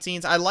the fight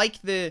scenes. I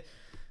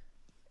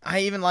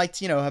even liked,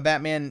 how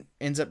Batman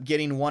ends up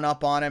getting one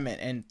up on him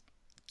and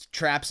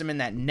traps him in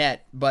that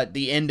net, but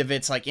the end of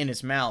it's like in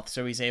his mouth,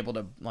 so he's able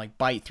to like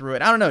bite through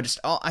it. I don't know,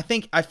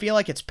 I feel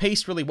like it's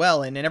paced really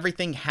well, and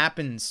everything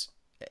happens.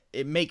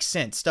 It makes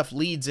sense. Stuff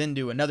leads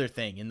into another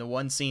thing, and the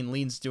one scene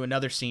leads to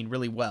another scene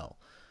really well.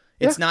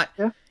 It's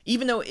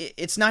even though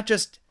it's not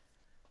just.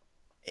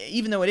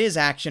 Even though it is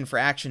action for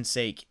action's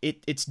sake,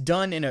 it's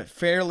done in a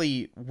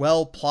fairly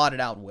well plotted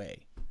out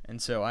way,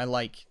 and so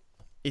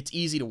it's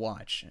easy to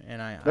watch,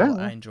 and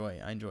I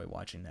enjoy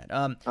watching that.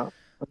 I'll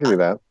give you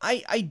that.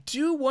 I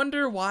do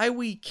wonder why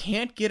we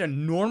can't get a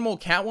normal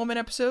Catwoman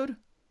episode.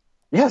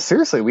 Yeah,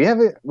 seriously, we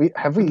haven't.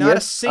 Not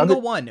a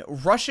single one.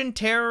 Russian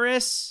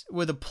terrorists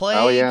with a plague.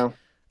 Oh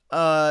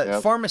yeah.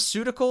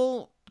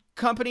 Pharmaceutical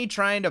company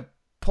trying to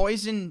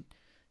poison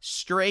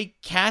stray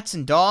cats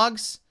and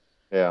dogs.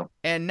 Yeah.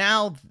 And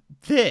now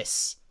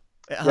this.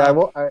 Yeah,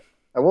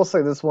 I will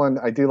say this one.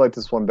 I do like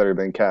this one better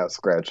than Cat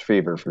Scratch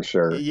Fever for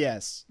sure.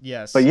 Yes.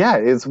 But yeah,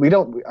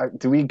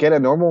 do we get a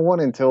normal one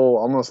until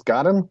Almost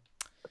Got Him?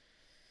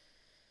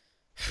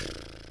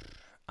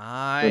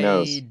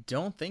 I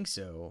don't think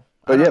so.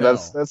 But yeah,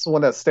 that's the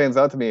one that stands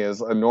out to me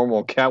as a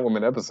normal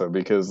Catwoman episode,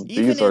 because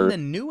even in the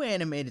new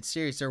animated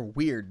series, they're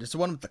weird. There's the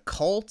one with the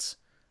cult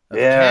of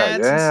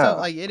cats and stuff.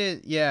 Like it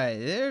is. Yeah,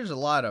 there's a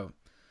lot of.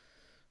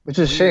 Which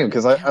is a shame,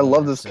 because I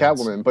love this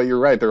Catwoman, but you're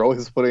right. They're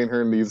always putting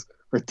her in these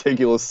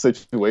ridiculous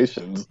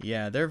situations.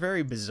 Yeah, they're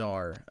very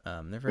bizarre.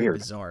 They're very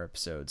bizarre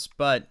episodes.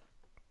 But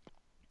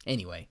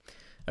anyway,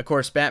 of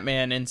course,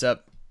 Batman ends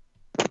up.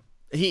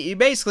 He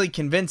basically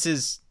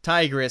convinces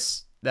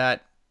Tigress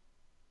that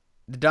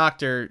the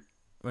doctor,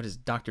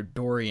 Dr.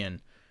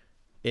 Dorian,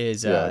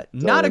 is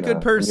not a good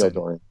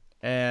person.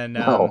 And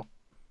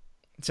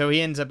so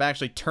he ends up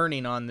actually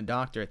turning on the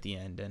doctor at the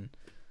end, and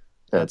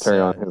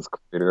turning on his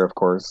creator, of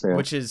course. Yeah.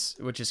 Which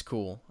is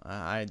cool.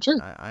 I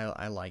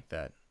like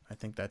that. I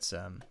think that's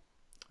done.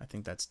 I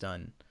think that's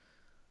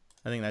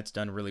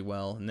done really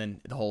well, and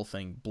then the whole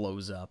thing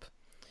blows up.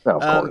 Oh,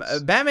 of course.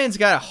 Batman's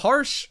got a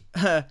harsh.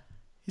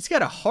 He's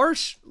got a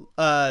harsh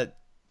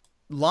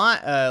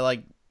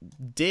like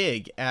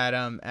dig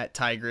at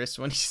Tigress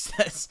when he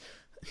says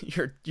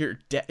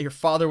your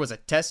father was a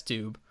test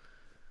tube.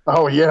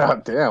 Oh yeah,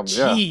 damn.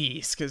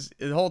 Jeez, because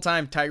the whole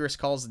time Tigress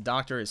calls the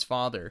doctor his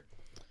father,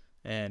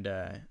 and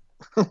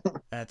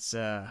that's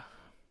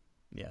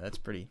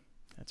pretty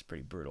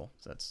brutal.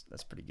 So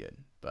that's pretty good.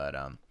 But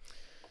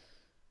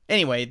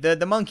anyway,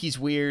 the monkey's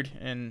weird,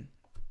 and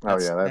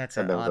that's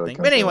an odd thing.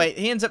 But anyway,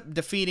 he ends up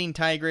defeating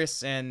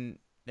Tigress and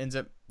ends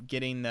up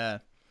getting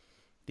the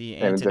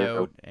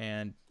antidote,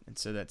 and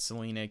so that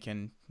Selina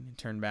can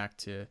turn back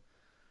to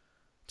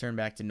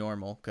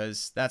normal,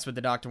 because that's what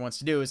the doctor wants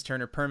to do, is turn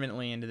her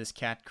permanently into this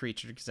cat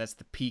creature, because that's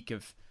the peak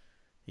of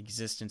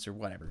existence or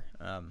whatever.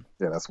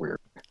 Yeah, that's weird.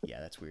 Yeah,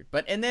 that's weird.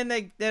 But and then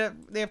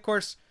they of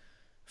course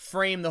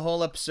frame the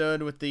whole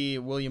episode with the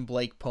William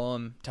Blake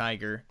poem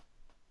Tyger.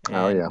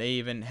 And they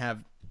even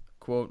have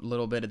quote a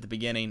little bit at the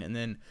beginning, and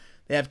then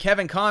they have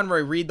Kevin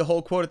Conroy read the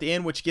whole quote at the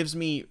end, which gives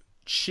me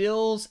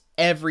chills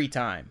every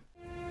time.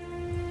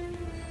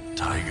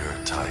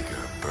 Tyger,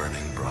 Tyger,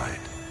 burning bright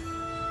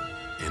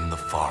in the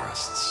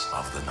forests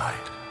of the night.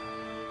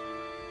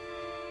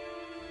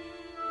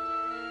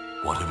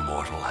 What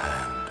immortal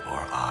hand or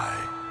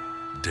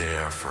eye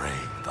dare frame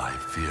thy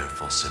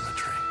fearful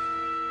symmetry?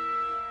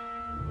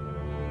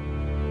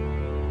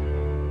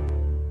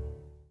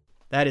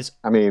 That is,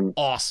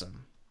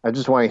 awesome. I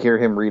just want to hear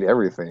him read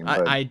everything.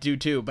 But... I do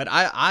too, but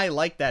I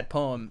like that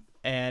poem,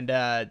 and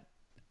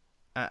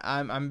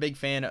I'm a big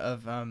fan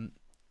of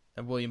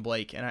William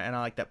Blake, and I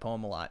like that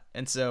poem a lot.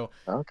 And so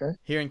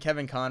hearing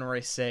Kevin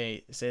Conroy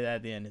say that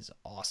at the end is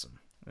awesome.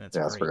 That's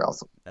pretty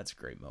awesome. That's a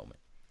great moment.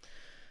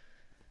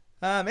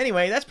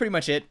 Anyway, that's pretty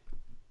much it.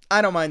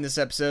 I don't mind this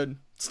episode.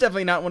 It's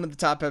definitely not one of the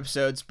top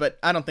episodes, but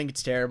I don't think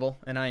it's terrible,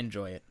 and I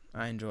enjoy it.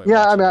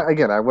 Yeah, I mean,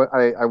 again, I wouldn't.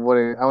 I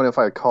don't know if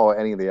I'd call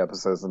any of the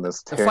episodes in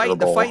this terrible.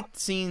 The fight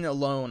scene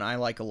alone, I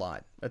like a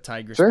lot. A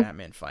Tigress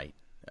Batman fight.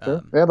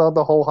 Sure. Yeah,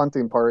 the whole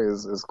hunting part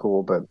is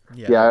cool, but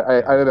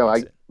I don't know.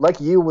 I like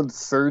you with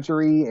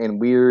surgery and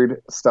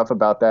weird stuff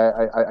about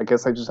that. I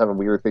guess I just have a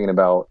weird thing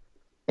about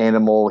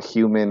animal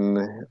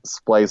human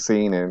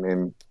splicing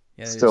and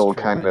still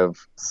kind of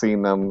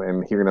seeing them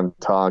and hearing them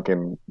talk,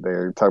 and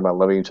they're talking about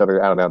loving each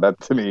other. I don't know. That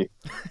to me,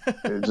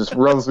 it just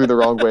rubs me the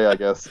wrong way, I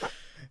guess.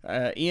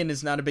 Ian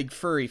is not a big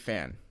furry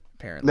fan,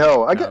 apparently.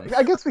 No, I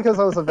guess because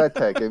I was a vet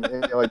tech, and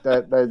like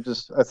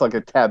that's like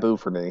a taboo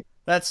for me.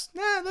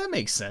 That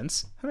makes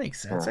sense.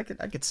 Yeah.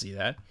 I could see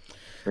that.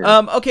 Yeah.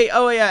 Okay.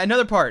 Oh yeah,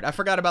 another part. I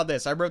forgot about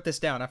this. I wrote this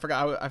down. I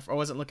forgot. I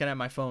wasn't looking at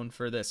my phone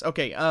for this.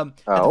 Okay. At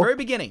the very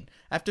beginning,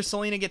 after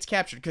Selina gets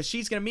captured, because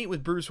she's gonna meet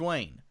with Bruce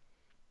Wayne.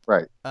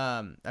 Right.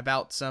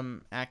 About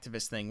some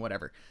activist thing,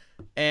 whatever.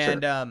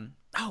 And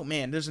oh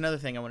man, there's another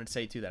thing I wanted to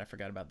say too that I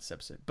forgot about this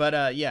episode.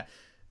 But yeah.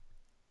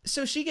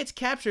 So she gets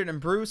captured,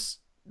 and Bruce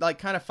like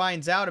kind of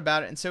finds out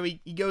about it, and so he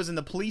goes, and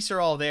the police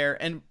are all there,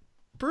 and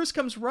Bruce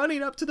comes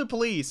running up to the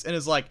police and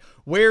is like,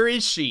 "Where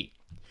is she?"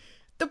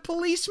 The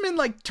policeman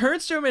like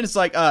turns to him and is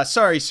like,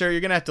 "Sorry, sir,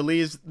 you're gonna have to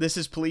leave. This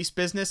is police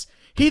business."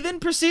 He then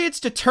proceeds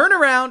to turn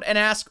around and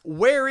ask,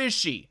 "Where is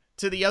she?"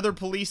 to the other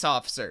police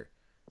officer.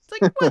 It's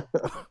like, what?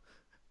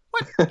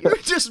 What? You're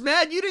just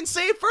mad you didn't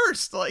say it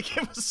first. Like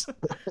it's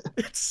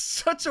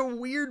such a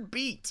weird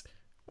beat.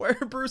 Where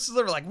Bruce is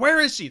like, "Where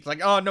is she?" It's like,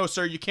 "Oh no,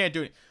 sir, you can't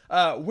do it."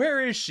 Where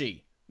is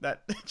she?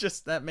 That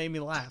made me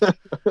laugh. I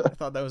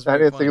thought that was very I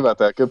didn't think about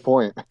that. Good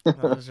point.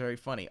 That was very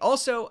funny.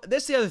 Also,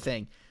 this is the other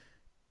thing.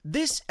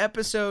 This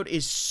episode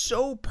is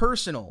so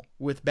personal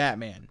with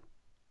Batman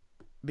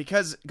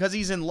because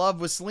he's in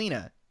love with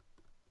Selina.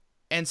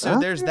 And so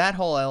there's that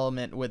whole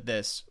element with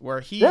this where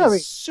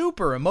he's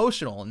super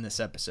emotional in this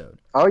episode.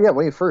 Oh yeah,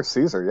 when he first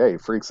sees her, he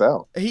freaks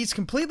out. He's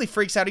completely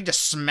freaks out. He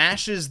just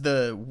smashes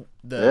the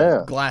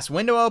glass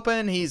window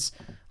open. He's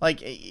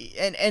like,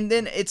 and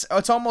then it's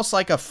almost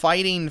like a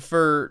fighting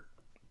for,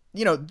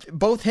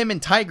 both him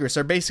and Tigris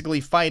are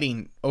basically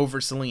fighting over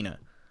Selena.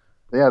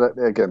 Yeah,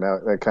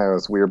 that kind of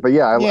was weird, but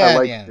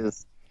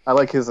I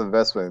like his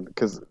investment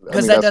because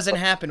that doesn't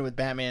happen with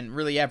Batman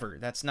really ever.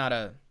 That's not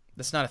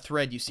a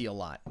thread you see a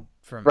lot.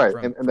 From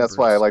that's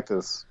why I like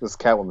this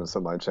Catwoman so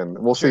much, and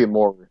we'll see it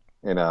more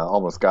in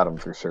Almost Got Him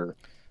for sure.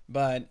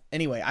 But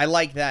anyway, I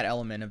like that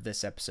element of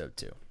this episode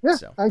too. Yeah,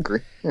 so. I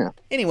agree. Yeah.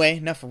 Anyway,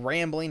 enough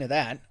rambling of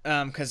that,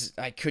 because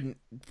I couldn't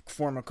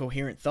form a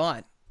coherent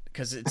thought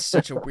because it's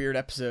such a weird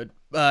episode.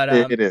 But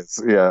it is.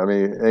 Yeah, I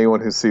mean,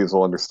 anyone who sees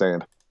will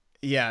understand.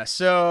 Yeah.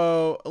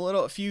 So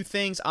a few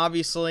things.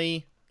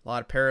 Obviously, a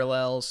lot of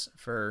parallels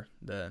for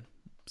the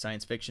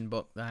science fiction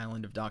book, The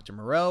Island of Dr.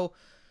 Moreau.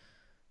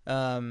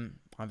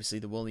 Obviously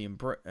the William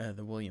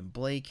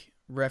Blake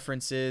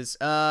references.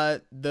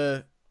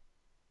 The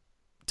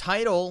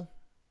title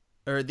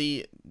or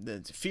the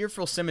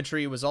Fearful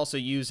Symmetry was also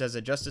used as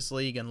a Justice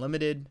League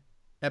Unlimited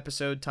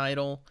episode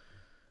title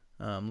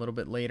a little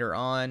bit later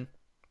on.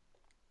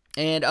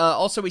 And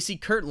also we see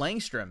Kurt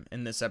Langstrom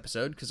in this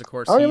episode because of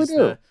course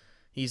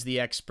he's the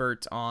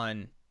expert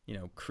on,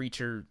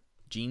 creature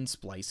gene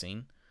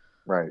splicing.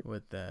 Right.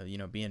 With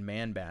being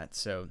Man-Bat.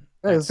 So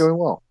he's doing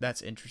well.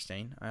 That's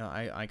interesting.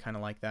 I kind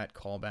of like that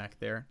callback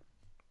there.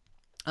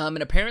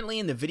 And apparently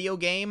in the video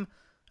game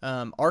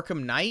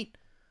Arkham Knight,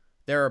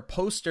 there are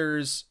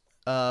posters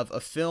of a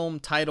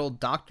film titled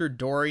Dr.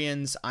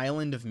 Dorian's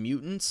Island of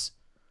Mutants.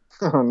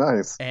 Oh,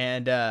 nice.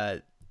 And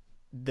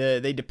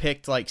they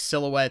depict like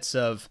silhouettes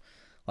of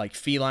like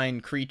feline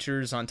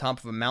creatures on top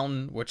of a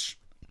mountain, which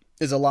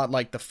is a lot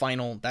like that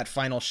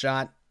final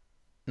shot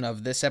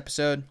of this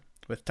episode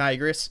with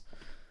Tigris.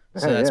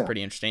 So that's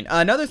pretty interesting.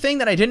 Another thing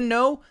that I didn't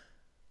know,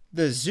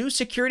 the zoo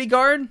security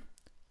guard,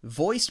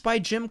 voiced by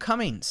Jim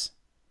Cummings.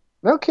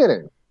 No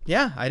kidding.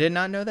 Yeah, I did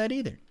not know that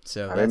either.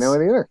 So I didn't know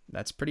it either.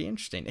 That's pretty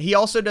interesting. He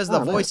also does the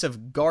voice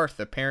of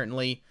Garth,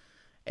 apparently,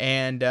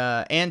 and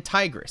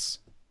Tigris.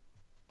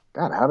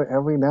 God, how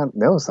we not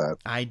know that?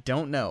 I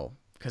don't know,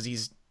 because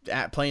he's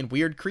playing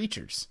weird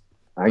creatures.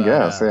 I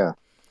guess, yeah.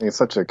 He's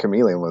such a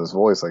chameleon with his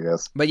voice, I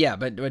guess. But yeah,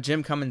 but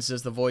Jim Cummings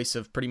is the voice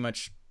of pretty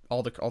much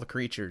all the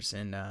creatures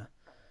in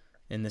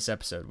this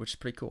episode, which is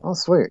pretty cool. Oh,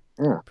 sweet.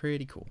 Yeah.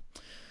 Pretty cool.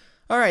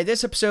 All right,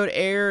 this episode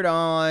aired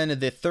on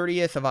the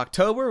 30th of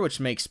October, which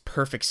makes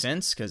perfect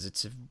sense because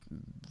it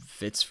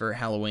fits for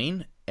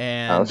Halloween.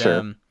 And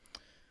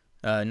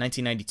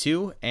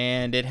 1992,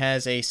 and it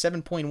has a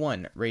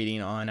 7.1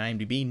 rating on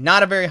IMDb.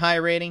 Not a very high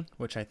rating,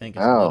 which I think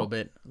is a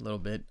little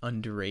bit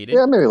underrated.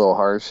 Yeah, maybe a little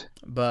harsh.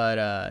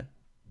 But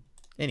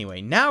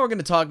anyway, now we're going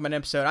to talk about an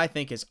episode I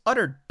think is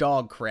utter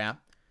dog crap.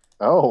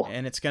 Oh.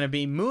 And it's going to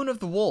be Moon of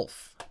the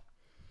Wolf.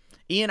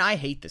 Ian, I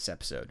hate this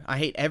episode. I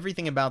hate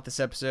everything about this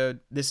episode.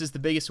 This is the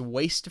biggest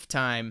waste of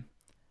time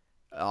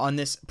on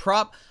this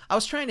prop. I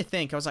was trying to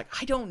think. I was like,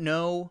 I don't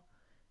know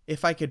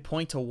if I could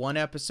point to one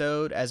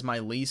episode as my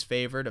least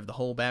favorite of the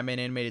whole Batman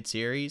animated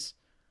series.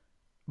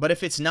 But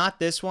if it's not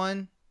this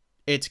one,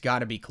 it's got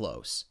to be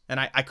close. And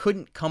I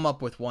couldn't come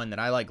up with one that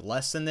I like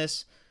less than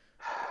this.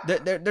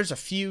 There's a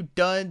few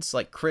duds,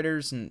 like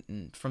Critters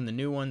and from the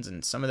new ones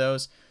and some of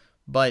those.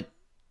 But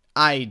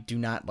I do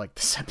not like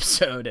this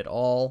episode at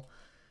all.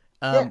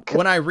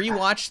 When I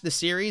rewatch the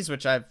series,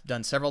 which I've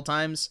done several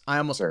times, I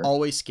almost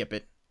always skip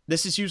it.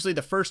 This is usually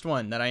the first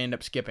one that I end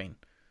up skipping.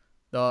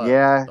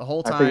 The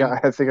whole time.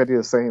 I think I do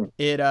the same.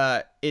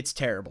 It's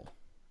terrible.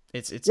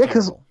 It's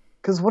terrible.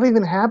 Because what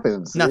even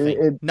happens?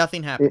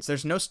 Nothing happens.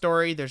 There's no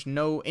story. There's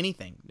no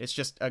anything. It's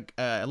just a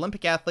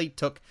Olympic athlete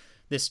took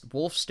this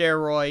wolf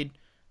steroid,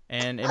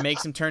 and it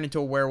makes him turn into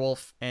a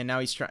werewolf. And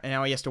now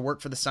he has to work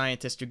for the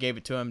scientist who gave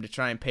it to him to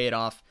try and pay it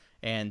off.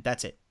 And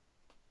that's it.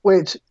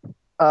 Which.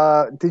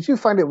 Did you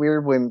find it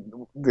weird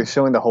when they're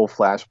showing the whole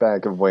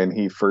flashback of when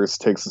he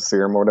first takes the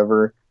serum or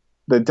whatever?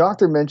 The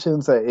doctor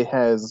mentions that it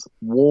has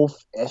wolf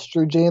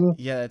estrogen.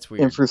 Yeah, that's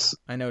weird.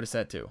 I noticed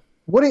that too.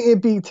 Wouldn't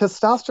it be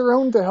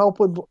testosterone to help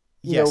with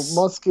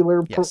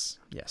muscular? Yes.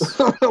 Yes.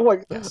 I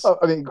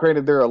mean,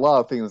 granted, there are a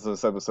lot of things in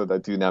this episode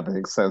that do not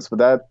make sense, but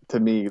that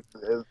to me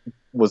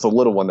was a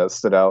little one that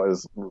stood out.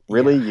 As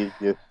really,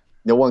 you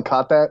no one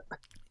caught that.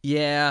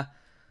 Yeah.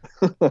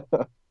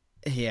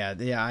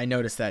 Yeah, I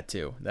noticed that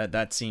too.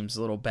 That seems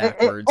a little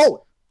backwards.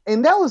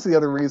 And that was the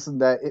other reason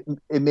that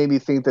it made me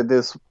think that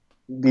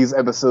these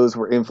episodes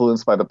were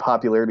influenced by the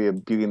popularity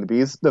of Beauty and the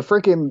Beast.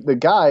 The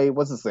guy,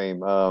 what's his name?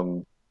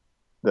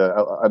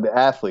 The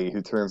athlete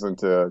who turns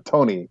into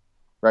Tony,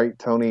 right?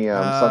 Tony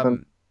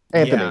something.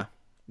 Anthony.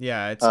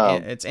 Yeah,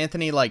 it's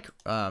Anthony. Like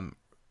oh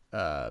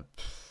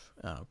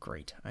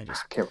great, I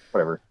just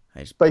whatever. I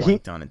just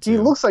blanked on it too. He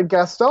looks like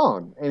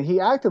Gaston, and he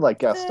acted like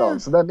Gaston,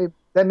 so that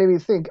made me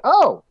think,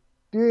 oh.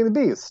 Beauty and the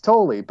Beast,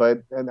 totally.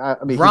 But I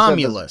mean,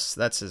 Romulus,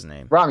 that's his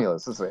name.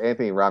 Romulus, this is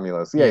Anthony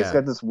Romulus. Yeah, he's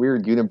got this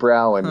weird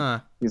unibrow,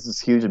 and he's this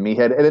huge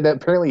meathead. And then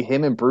apparently,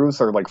 him and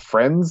Bruce are like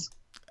friends.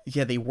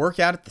 Yeah, they work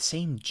out at the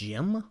same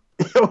gym.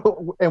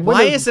 And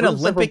why is an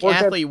Olympic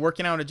athlete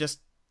working out at just?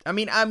 I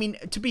mean,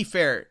 to be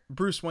fair,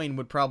 Bruce Wayne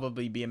would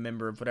probably be a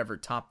member of whatever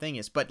top thing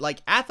is, but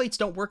like athletes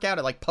don't work out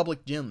at like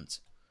public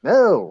gyms.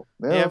 No.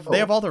 They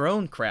have all their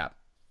own crap.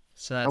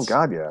 So that's, oh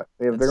God, yeah,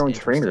 they have their own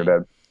trainer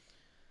that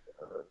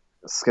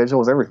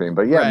schedules everything.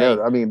 But yeah,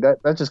 no, I mean that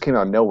just came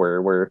out of nowhere.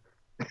 Where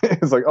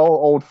it's like, oh,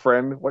 old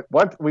friend,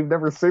 what? We've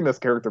never seen this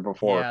character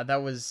before. Yeah,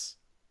 that was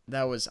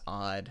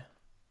odd.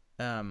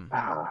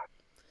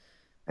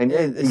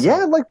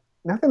 Like.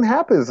 Nothing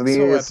happens. I mean,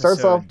 it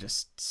starts off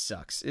just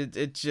sucks.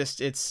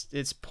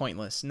 It's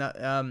pointless.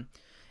 And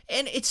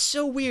it's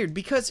so weird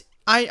because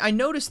I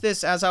noticed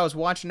this as I was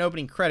watching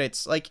opening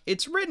credits. Like,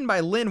 it's written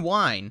by Lynn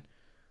Wein.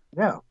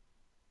 Yeah.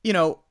 You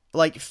know,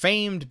 like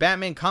famed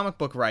Batman comic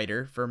book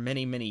writer for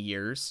many, many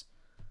years.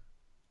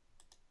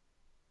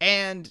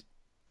 And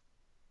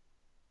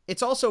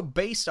it's also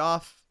based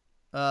off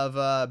of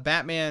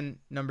Batman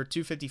number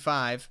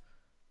 255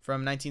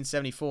 from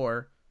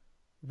 1974,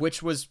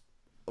 which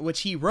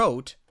he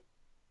wrote.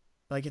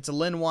 Like, it's a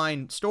Lynn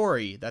Wein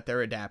story that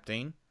they're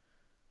adapting,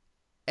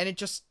 and it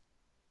just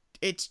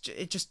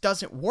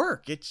doesn't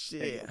work.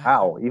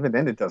 Wow, even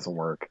then it doesn't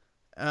work.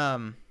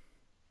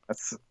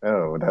 That's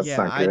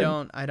not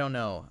good. I don't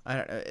know.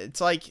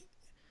 It's like,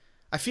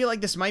 I feel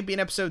like this might be an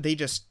episode they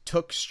just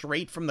took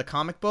straight from the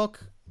comic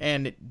book,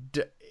 and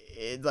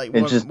maybe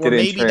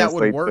that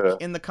would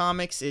work in the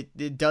comics.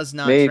 It does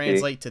not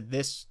translate to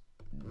this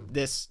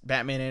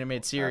Batman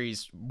animated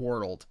series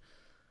world.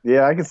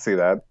 Yeah, I can see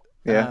that.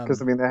 Yeah,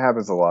 because I mean that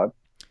happens a lot,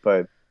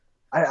 but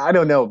I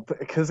don't know,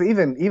 because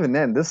even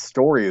then this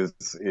story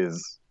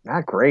is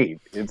not great.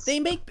 It's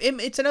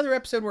another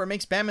episode where it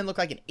makes Batman look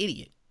like an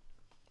idiot.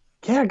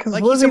 Yeah, because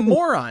like he's a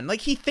moron. Like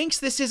he thinks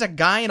this is a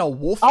guy in a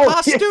wolf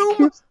costume.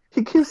 Yeah,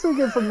 he keeps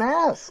thinking it's a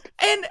mask.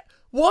 And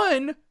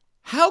one,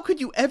 how could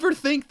you ever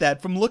think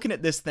that from looking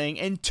at this thing?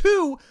 And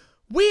two,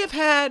 we have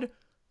had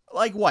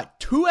like what,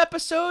 2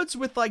 episodes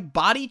with like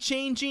body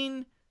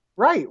changing.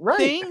 Right.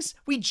 Things.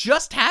 We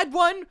just had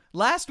one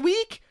last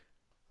week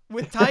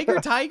with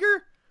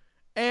Tyger,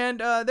 and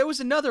there was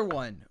another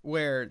one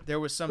where there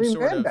was some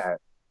sort of Man-Bat.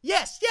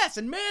 Yes,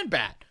 and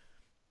Man-Bat.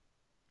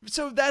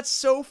 So that's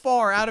so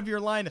far out of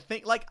your line of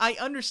think. Like, I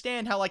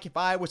understand how, like, if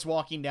I was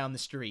walking down the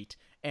street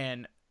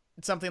and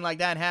something like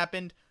that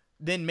happened,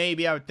 then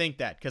maybe I would think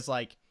that, because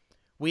like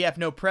we have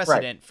no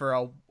precedent for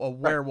a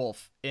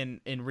werewolf in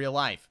real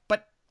life,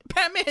 but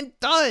Batman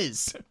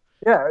does.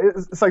 Yeah,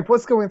 it's like,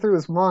 what's going through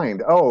his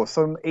mind? Oh,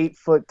 some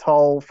 8-foot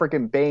tall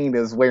freaking Bane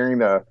is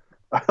wearing a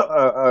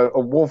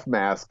wolf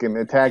mask and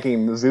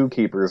attacking the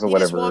zookeepers or whatever. He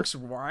just walks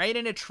right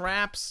into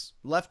traps,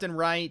 left and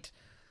right.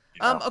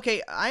 Yeah.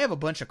 Okay, I have a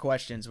bunch of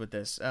questions with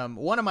this.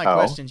 One of my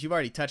questions you've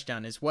already touched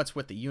on is what's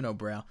with the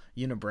unibrow.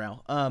 Yeah,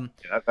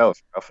 that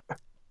was rough.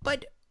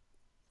 But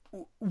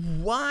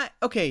why?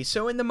 Okay,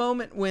 so in the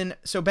moment when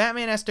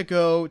Batman has to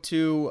go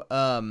to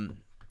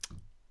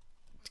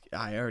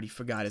I already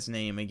forgot his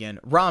name again.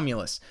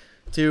 Romulus.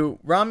 To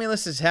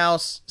Romulus's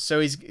house, so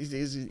he's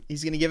going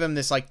to give him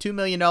this like $2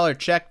 million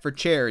check for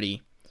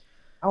charity.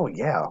 Oh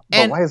yeah.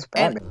 But why is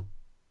Batman?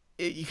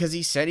 Because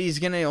he said he's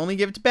going to only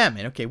give it to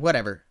Batman. Okay,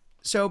 whatever.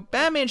 So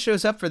Batman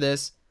shows up for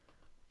this,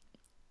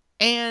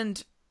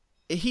 and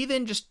he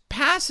then just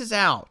passes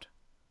out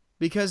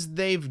because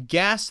they've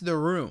gassed the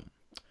room.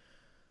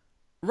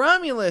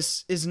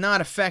 Romulus is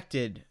not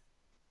affected,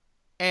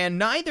 and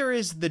neither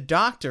is the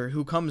doctor,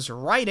 who comes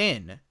right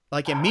in.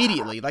 Like,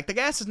 immediately. Like, the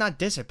gas is not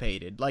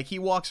dissipated. Like, he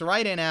walks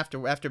right in after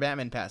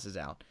Batman passes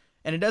out.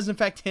 And it doesn't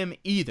affect him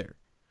either.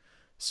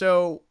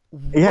 So...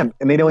 Yeah,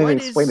 and they don't even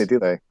explain it, do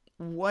they?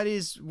 What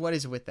is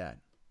with that?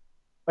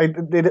 Like,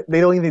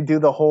 they don't even do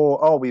the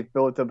whole, we've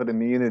built up an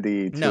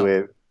immunity to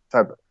it.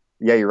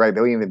 Yeah, you're right.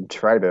 They don't even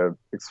try to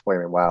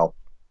explain it. Wow.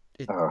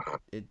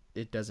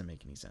 It doesn't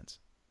make any sense.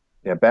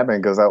 Yeah,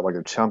 Batman goes out like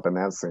a chump in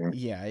that scene.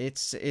 Yeah,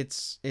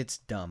 it's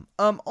dumb.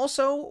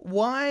 Also,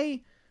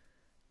 why...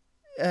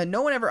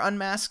 no one ever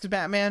unmasks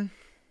Batman,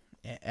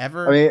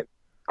 ever. I mean,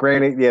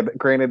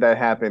 granted that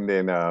happened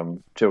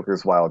in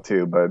Joker's Wild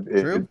too, but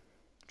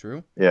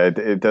True. Yeah,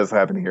 it does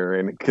happen here,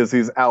 and because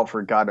he's out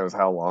for God knows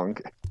how long.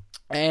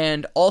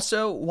 And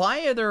also,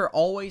 why are there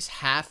always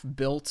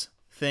half-built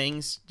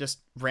things, just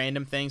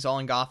random things, all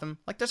in Gotham?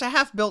 Like, there's a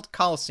half-built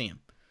Coliseum.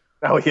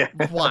 Oh yeah,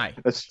 why?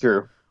 That's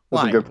true.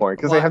 That's a good point,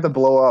 because they have to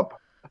blow up.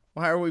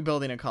 Why are we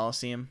building a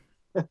Coliseum?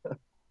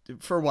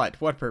 For what?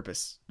 What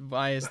purpose?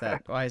 Why is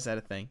that? Why is that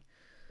a thing?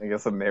 I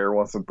guess the mayor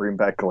wants to bring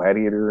back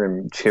Gladiator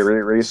and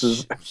chariot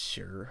races.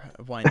 Sure,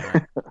 why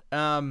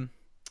not?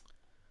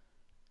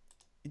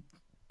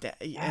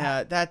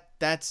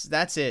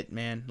 That's it,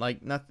 man.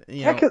 Like, nothing.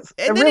 You know,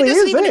 and then it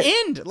doesn't even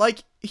end.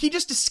 Like, he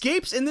just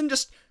escapes, and then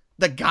just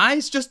the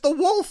guy's just the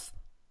wolf.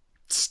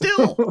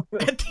 Still,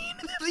 at the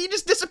end, he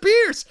just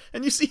disappears,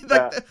 and you see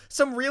like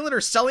some realtor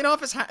selling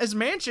off his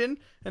mansion,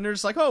 and they're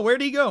just like, "Oh, where'd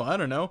he go? I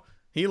don't know."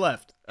 He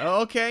left.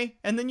 Oh, okay.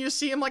 And then you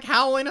see him like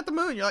howling at the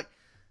moon. You're like,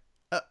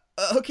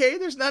 okay,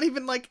 there's not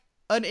even like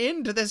an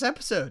end to this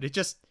episode. It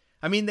just,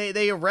 I mean,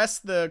 they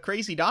arrest the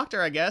crazy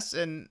doctor, I guess,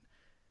 and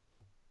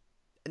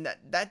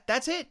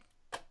that's it.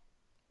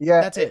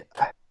 Yeah, that's it.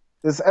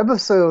 This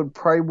episode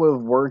probably would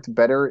have worked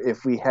better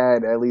if we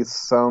had at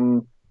least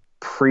some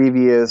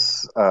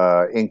previous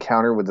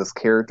encounter with this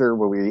character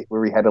where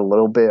we had a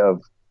little bit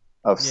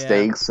of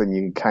stakes, and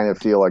you kind of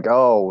feel like,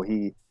 oh,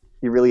 he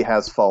really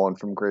has fallen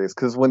from grace.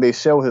 Because when they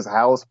show his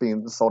house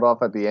being sold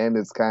off at the end,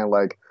 it's kind of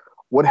like,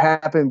 what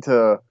happened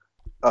to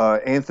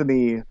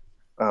Anthony?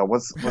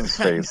 What's his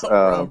face?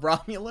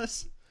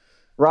 Romulus.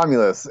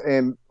 Romulus,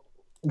 and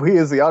we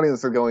as the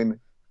audience are going,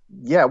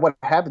 yeah, what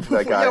happened to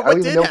that guy? Yeah, I don't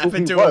even know who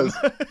he was.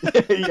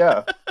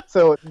 Yeah,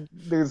 so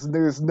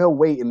there's no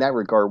weight in that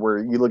regard. Where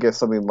you look at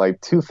something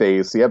like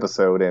Two-Face, the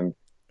episode, and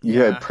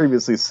you had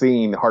previously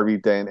seen Harvey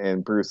Dent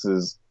and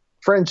Bruce's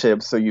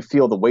friendship, so you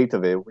feel the weight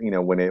of it,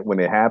 when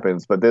it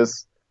happens. But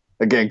this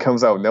again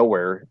comes out of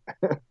nowhere.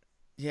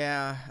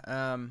 Yeah.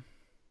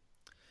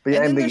 But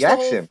and the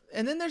action.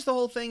 And then there's the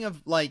whole thing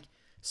of like,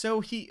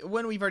 so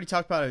when we've already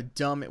talked about how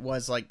dumb it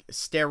was, like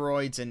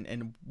steroids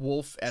and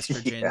wolf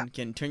estrogen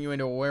can turn you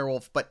into a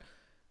werewolf, but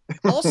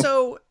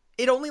also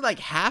it only like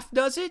half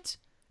does it,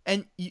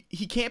 and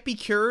he can't be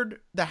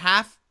cured the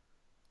half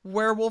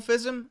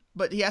werewolfism,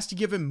 but he has to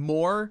give him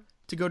more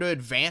to go to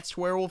advanced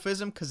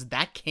werewolfism because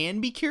that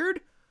can be cured.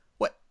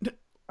 What?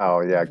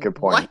 Oh yeah, good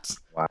point.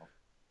 What?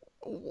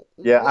 Wow.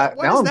 Yeah,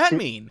 what does that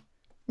mean?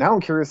 Now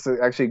I'm curious to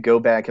actually go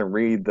back and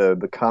read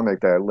the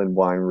comic that Lin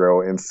Wein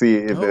wrote and see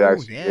if it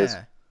actually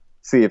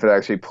see if it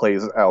actually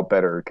plays out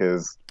better.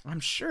 Because I'm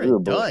sure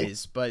it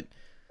does, but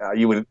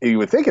you would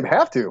think it'd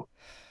have to.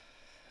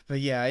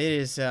 But yeah, it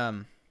is.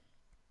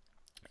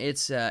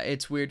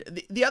 It's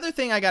weird. The other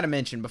thing I got to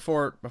mention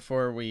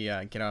before we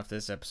get off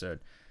this episode,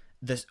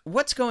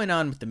 what's going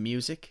on with the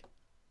music?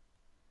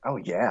 Oh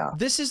yeah,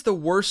 this is the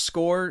worst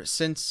score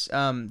since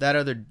that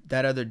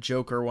other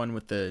Joker one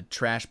with the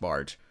trash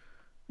barge.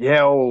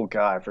 Yeah, oh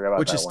god, I forgot about that.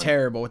 Which is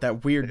terrible with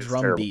that weird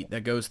drum beat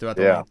that goes throughout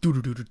the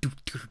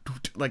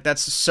like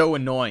that's so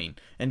annoying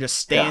and just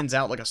stands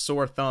out like a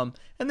sore thumb.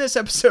 And this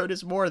episode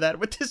is more of that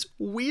with this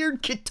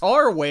weird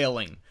guitar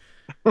wailing.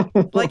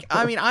 Like,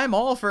 I mean, I'm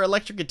all for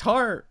electric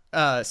guitar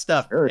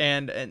stuff, sure.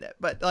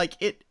 but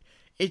like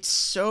it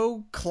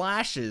so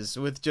clashes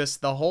with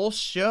just the whole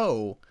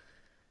show.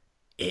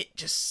 It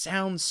just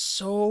sounds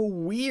so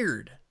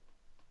weird.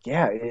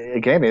 Yeah,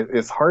 again,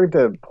 it's hard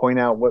to point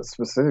out what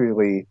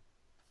specifically,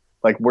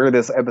 like, where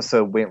this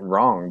episode went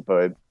wrong,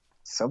 but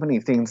so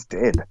many things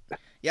did.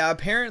 Yeah,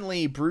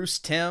 apparently Bruce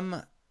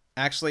Timm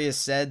actually has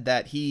said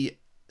that he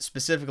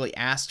specifically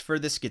asked for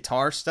this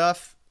guitar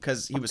stuff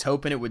because he was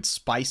hoping it would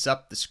spice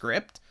up the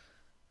script.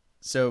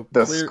 So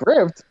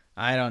script?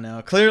 I don't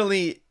know.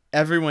 Clearly,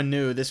 everyone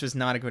knew this was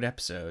not a good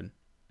episode.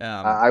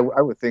 I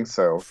would think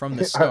so from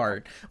the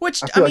start.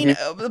 Which I mean,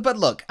 but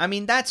look, I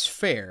mean that's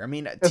fair. I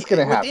mean, with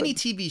any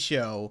TV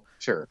show,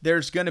 sure,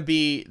 there's gonna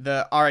be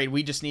all right.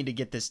 We just need to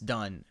get this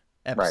done.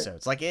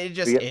 Episodes like it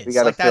just is. We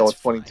gotta like, fill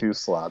that's 22 fine.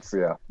 slots.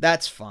 Yeah,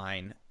 that's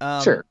fine.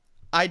 Sure.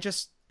 I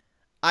just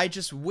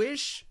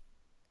wish.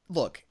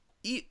 Look,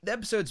 the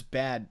episode's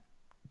bad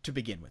to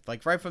begin with.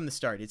 Like right from the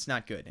start, it's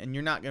not good, and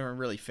you're not gonna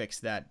really fix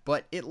that.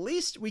 But at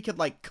least we could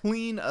like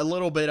clean a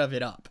little bit of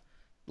it up.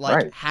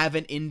 Like have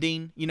an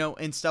ending,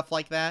 and stuff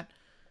like that.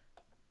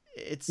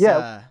 It's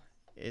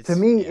to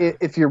me,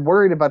 if you're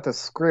worried about the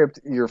script,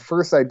 your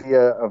first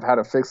idea of how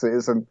to fix it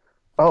isn't,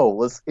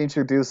 let's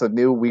introduce a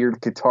new weird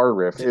guitar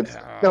riff. It's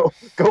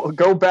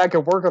go back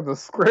and work on the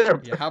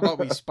script. Yeah, how about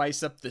we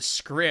spice up the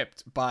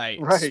script by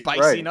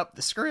spicing up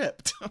the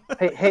script?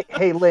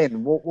 hey,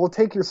 Lynn, we'll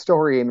take your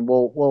story and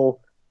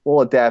we'll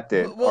adapt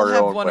it. We'll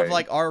have one of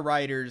like our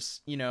writers,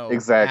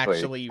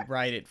 actually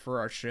write it for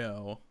our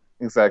show.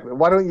 Exactly.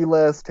 Why don't you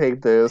let us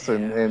take this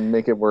and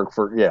make it work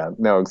for? Yeah,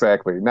 no,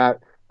 exactly. Not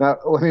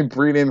let me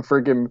breed in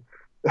freaking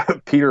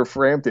Peter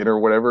Frampton or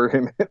whatever.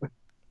 And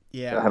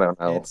I don't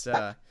know. It's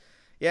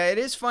it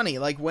is funny.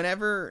 Like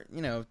whenever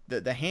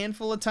the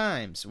handful of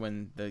times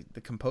when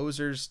the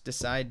composers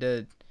decide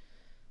to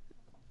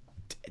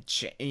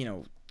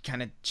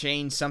kind of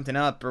change something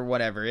up or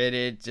whatever,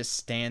 it just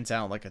stands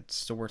out like a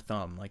sore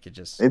thumb. Like it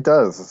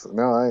does.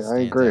 No,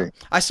 I agree. Out.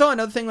 I saw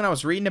another thing when I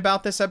was reading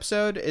about this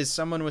episode is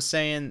someone was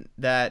saying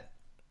that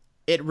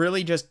it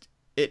really just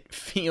it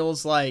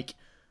feels like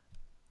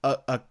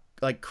a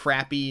like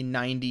crappy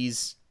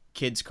 90s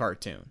kids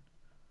cartoon.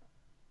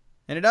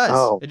 And it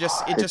does. It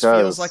just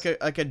feels like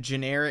a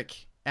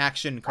generic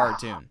action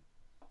cartoon.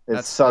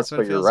 It sucks,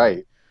 but you're right.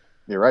 Like.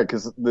 You're right,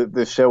 because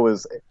the show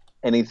is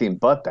anything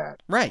but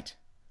that. Right.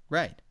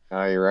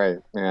 Oh, you're right.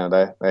 Yeah,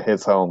 that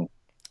hits home.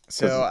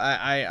 So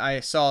I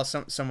saw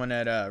someone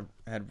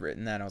had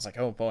written that. And I was like,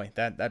 oh boy,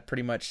 that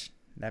pretty much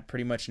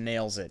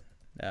nails it.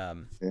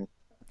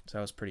 So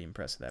I was pretty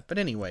impressed with that. But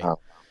anyway,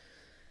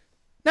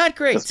 not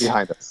great. Just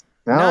behind us.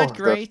 No, not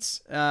great.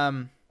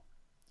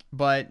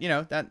 But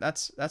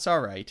that's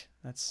all right.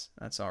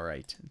 That's all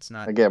right. It's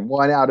not again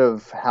one out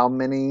of how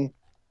many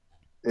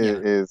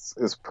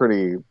is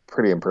pretty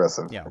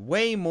impressive. Yeah,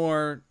 way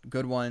more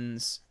good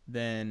ones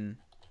than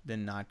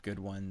not good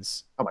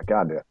ones. Oh my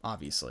god, yeah.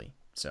 Obviously.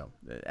 So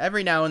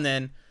every now and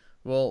then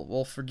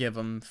we'll forgive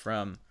them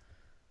from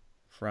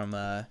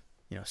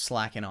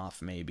slacking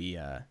off maybe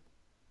a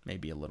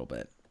little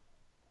bit.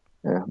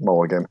 Yeah,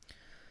 mulligan.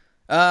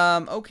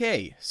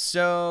 Okay,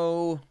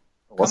 so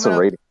what's the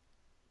rating?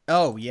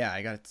 Oh yeah,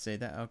 I got to say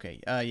that. Okay.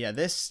 Yeah,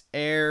 this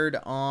aired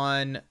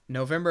on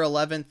November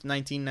 11th,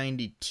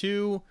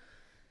 1992,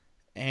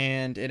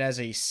 and it has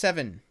a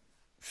 7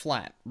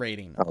 flat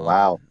rating on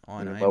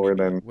IMDb, lower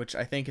than... which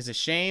I think is a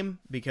shame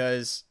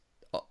because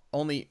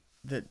only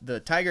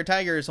the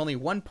Tyger is only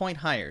 1 point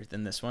higher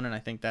than this one, and I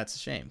think that's a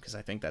shame because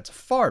I think that's a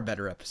far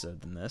better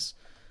episode than this.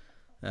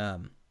 Yeah,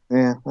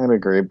 I'd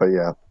agree, but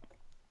yeah.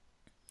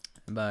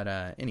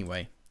 But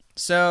anyway,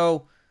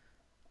 so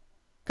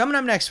coming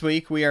up next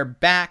week, we are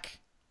back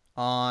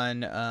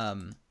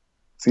on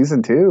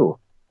season 2.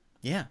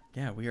 Yeah,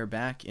 we are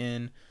back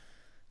in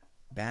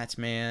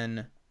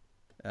Batman.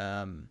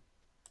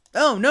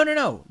 Oh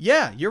no!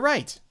 Yeah, you're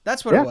right.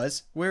 That's what it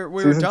was. We're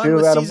done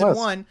with season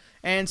 1,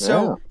 and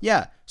so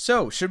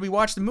So should we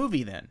watch the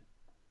movie then?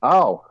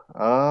 Oh,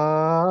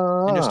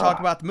 and just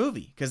talk about the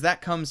movie because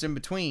that comes in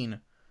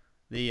between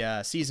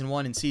the season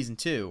 1 and season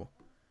 2.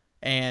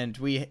 And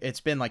it's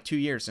been like 2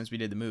 years since we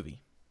did the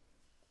movie.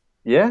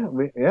 Yeah,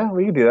 we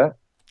can do that.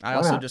 I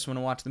also just want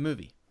to watch the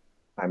movie.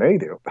 I know you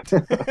do.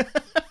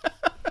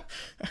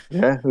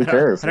 Yeah, who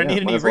cares? I don't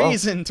need any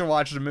reason to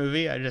watch the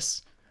movie. I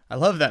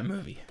love that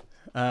movie.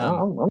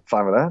 I'm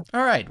fine with that.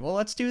 All right, well,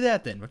 let's do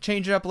that then. We'll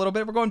change it up a little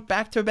bit. We're going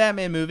back to a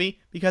Batman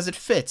movie because it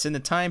fits in the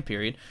time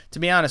period. To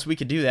be honest, we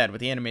could do that with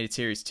the animated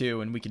series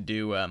too, and we could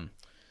do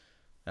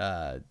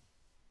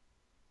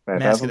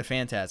Mask of the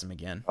Phantasm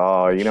again.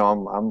 Oh,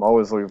 I'm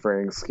always looking for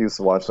an excuse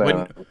to watch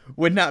that.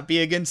 Would not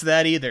be against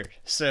that either.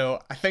 So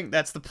I think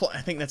that's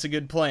I think that's a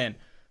good plan.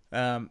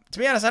 To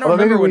be honest, I don't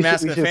remember when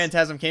Mask of the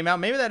Phantasm came out.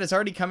 Maybe that has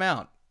already come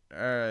out.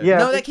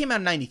 No, that came out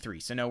in '93.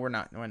 So no, we're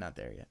not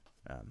there yet.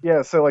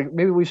 Yeah, so like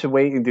maybe we should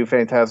wait and do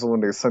Phantasm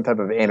when there's some type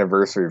of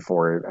anniversary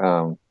for it.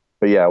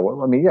 But yeah,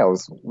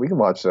 we can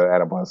watch the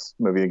Adam West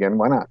movie again.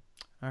 Why not?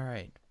 All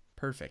right,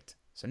 perfect.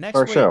 So next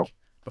week,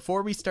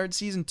 before we start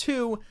season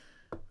 2.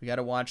 We got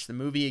to watch the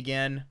movie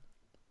again,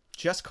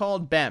 just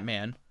called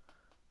Batman,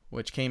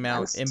 which came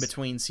out in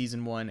between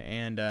season 1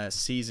 and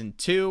season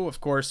 2,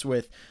 of course,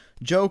 with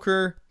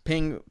Joker,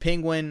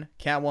 Penguin,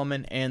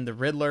 Catwoman, and the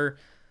Riddler,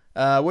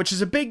 which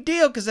is a big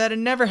deal because that had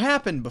never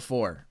happened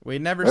before. We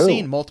had never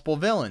seen multiple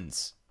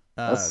villains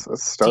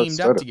teamed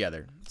up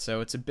together,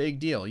 so it's a big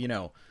deal.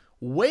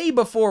 Way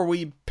before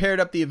we paired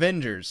up the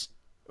Avengers,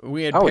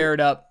 we had paired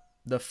up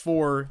the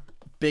 4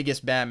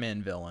 biggest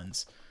Batman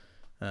villains.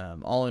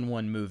 All in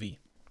one movie,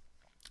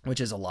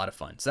 which is a lot of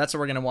fun. So that's what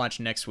we're going to watch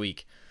next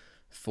week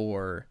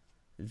for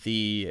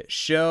the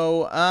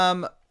show.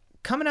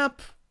 Coming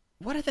up,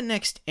 what are the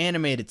next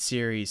animated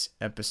series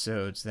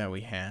episodes that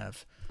we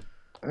have?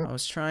 I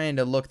was trying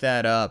to look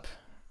that up.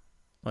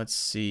 Let's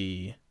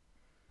see.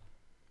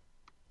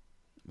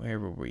 Where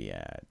were we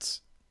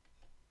at?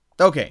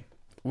 Okay.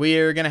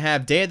 We're going to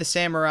have Day of the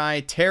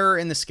Samurai, Terror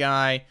in the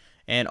Sky,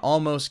 and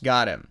Almost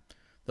Got Him.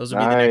 Those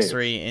will be the next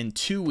 3 in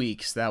 2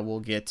 weeks that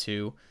we'll get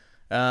to.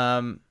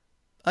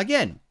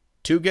 Again,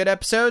 2 good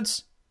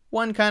episodes,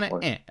 1 kind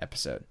of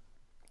episode.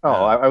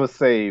 I would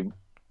say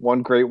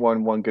 1 great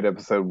one good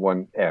episode,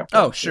 1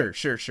 sure.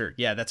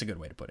 Yeah, that's a good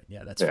way to put it.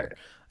 Yeah, that's fair.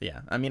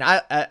 Yeah, I mean,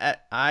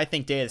 I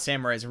think Day of the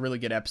Samurai is a really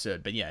good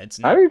episode, but yeah, it's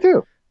not. I do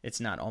too. It's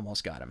not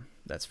Almost Got Him.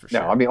 That's for sure.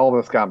 No, I mean,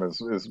 Almost Got Him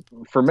is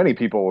for many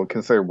people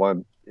considered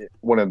one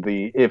of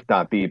the, if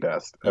not the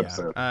best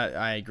episode.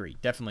 I agree.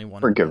 Definitely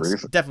one. For good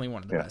reason. Definitely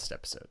one of the best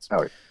episodes.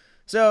 Oh, yeah.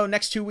 So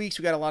next 2 weeks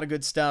we got a lot of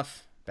good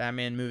stuff.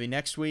 Batman movie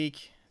next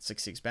week,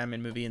 6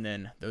 Batman movie, and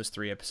then those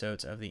 3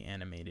 episodes of the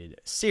animated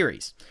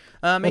series.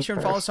 Make sure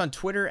and follow us on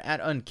Twitter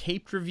at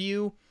Uncaped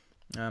Review.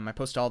 I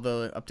post all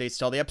the updates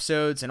to all the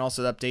episodes and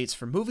also the updates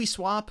for Movie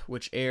Swap,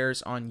 which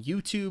airs on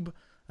YouTube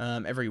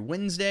every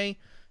Wednesday.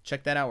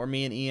 Check that out where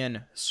me and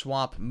Ian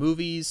swap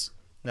movies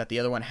that the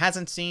other one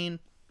hasn't seen.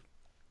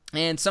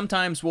 And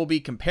sometimes we'll be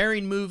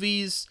comparing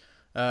movies.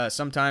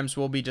 Sometimes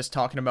we'll be just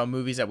talking about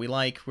movies that we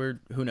like. Who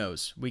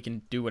knows? We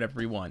can do whatever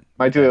we want.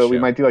 We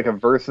might do like a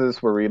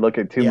versus where we look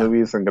at 2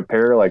 movies and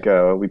compare. Like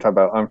we talk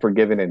about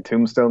Unforgiven and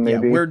Tombstone.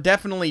 Maybe we're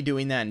definitely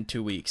doing that in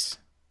 2 weeks.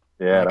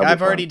 Yeah,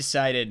 I've already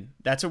decided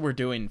that's what we're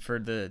doing for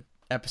the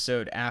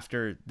episode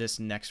after this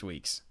next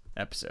week's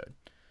episode.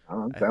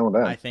 I'm down with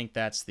that. I think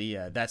that's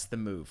the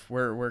move.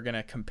 We're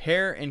gonna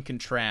compare and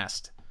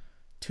contrast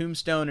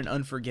Tombstone and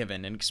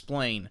Unforgiven and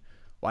explain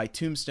why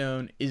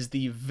Tombstone is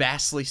the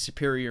vastly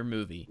superior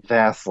movie.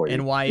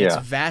 And why it's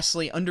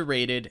vastly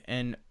underrated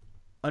and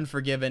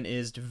Unforgiven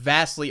is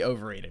vastly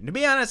overrated. And to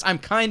be honest, I'm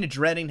kind of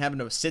dreading having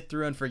to sit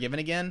through Unforgiven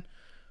again.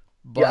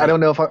 But I don't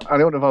know if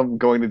I'm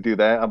going to do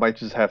that. I might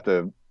just have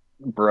to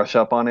brush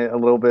up on it a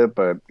little bit,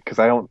 but because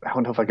I don't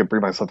know if I could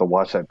bring myself to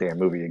watch that damn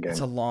movie again. It's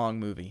a long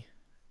movie.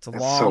 It's a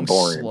long,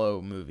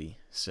 slow movie.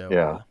 So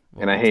yeah,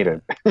 and I hate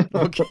it.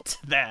 We'll get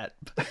to that.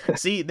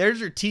 See, there's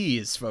your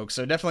tease, folks.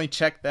 So definitely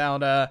check out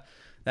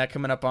that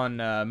coming up on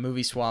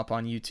Movie Swap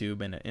on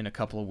YouTube in a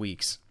couple of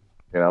weeks.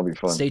 Yeah, that'll be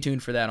fun. Stay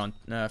tuned for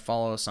that.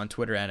 Follow us on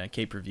Twitter at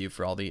Cape Review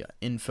for all the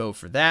info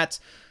for that.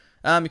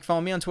 You can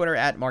follow me on Twitter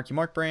at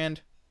MarkyMarkBrand.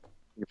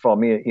 You can follow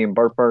me at Ian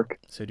Bark.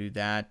 So do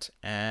that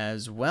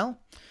as well.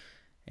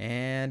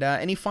 And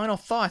any final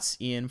thoughts,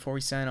 Ian, before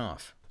we sign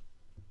off?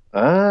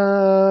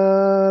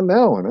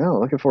 No.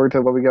 Looking forward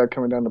to what we got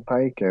coming down the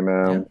pike,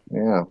 and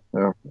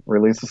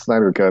release the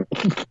Snyder cut.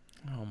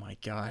 Oh my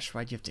gosh,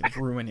 why'd you have to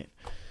ruin it?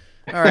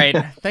 All right,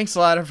 thanks a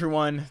lot,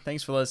 everyone.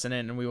 Thanks for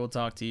listening, and we will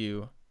talk to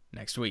you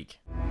next week.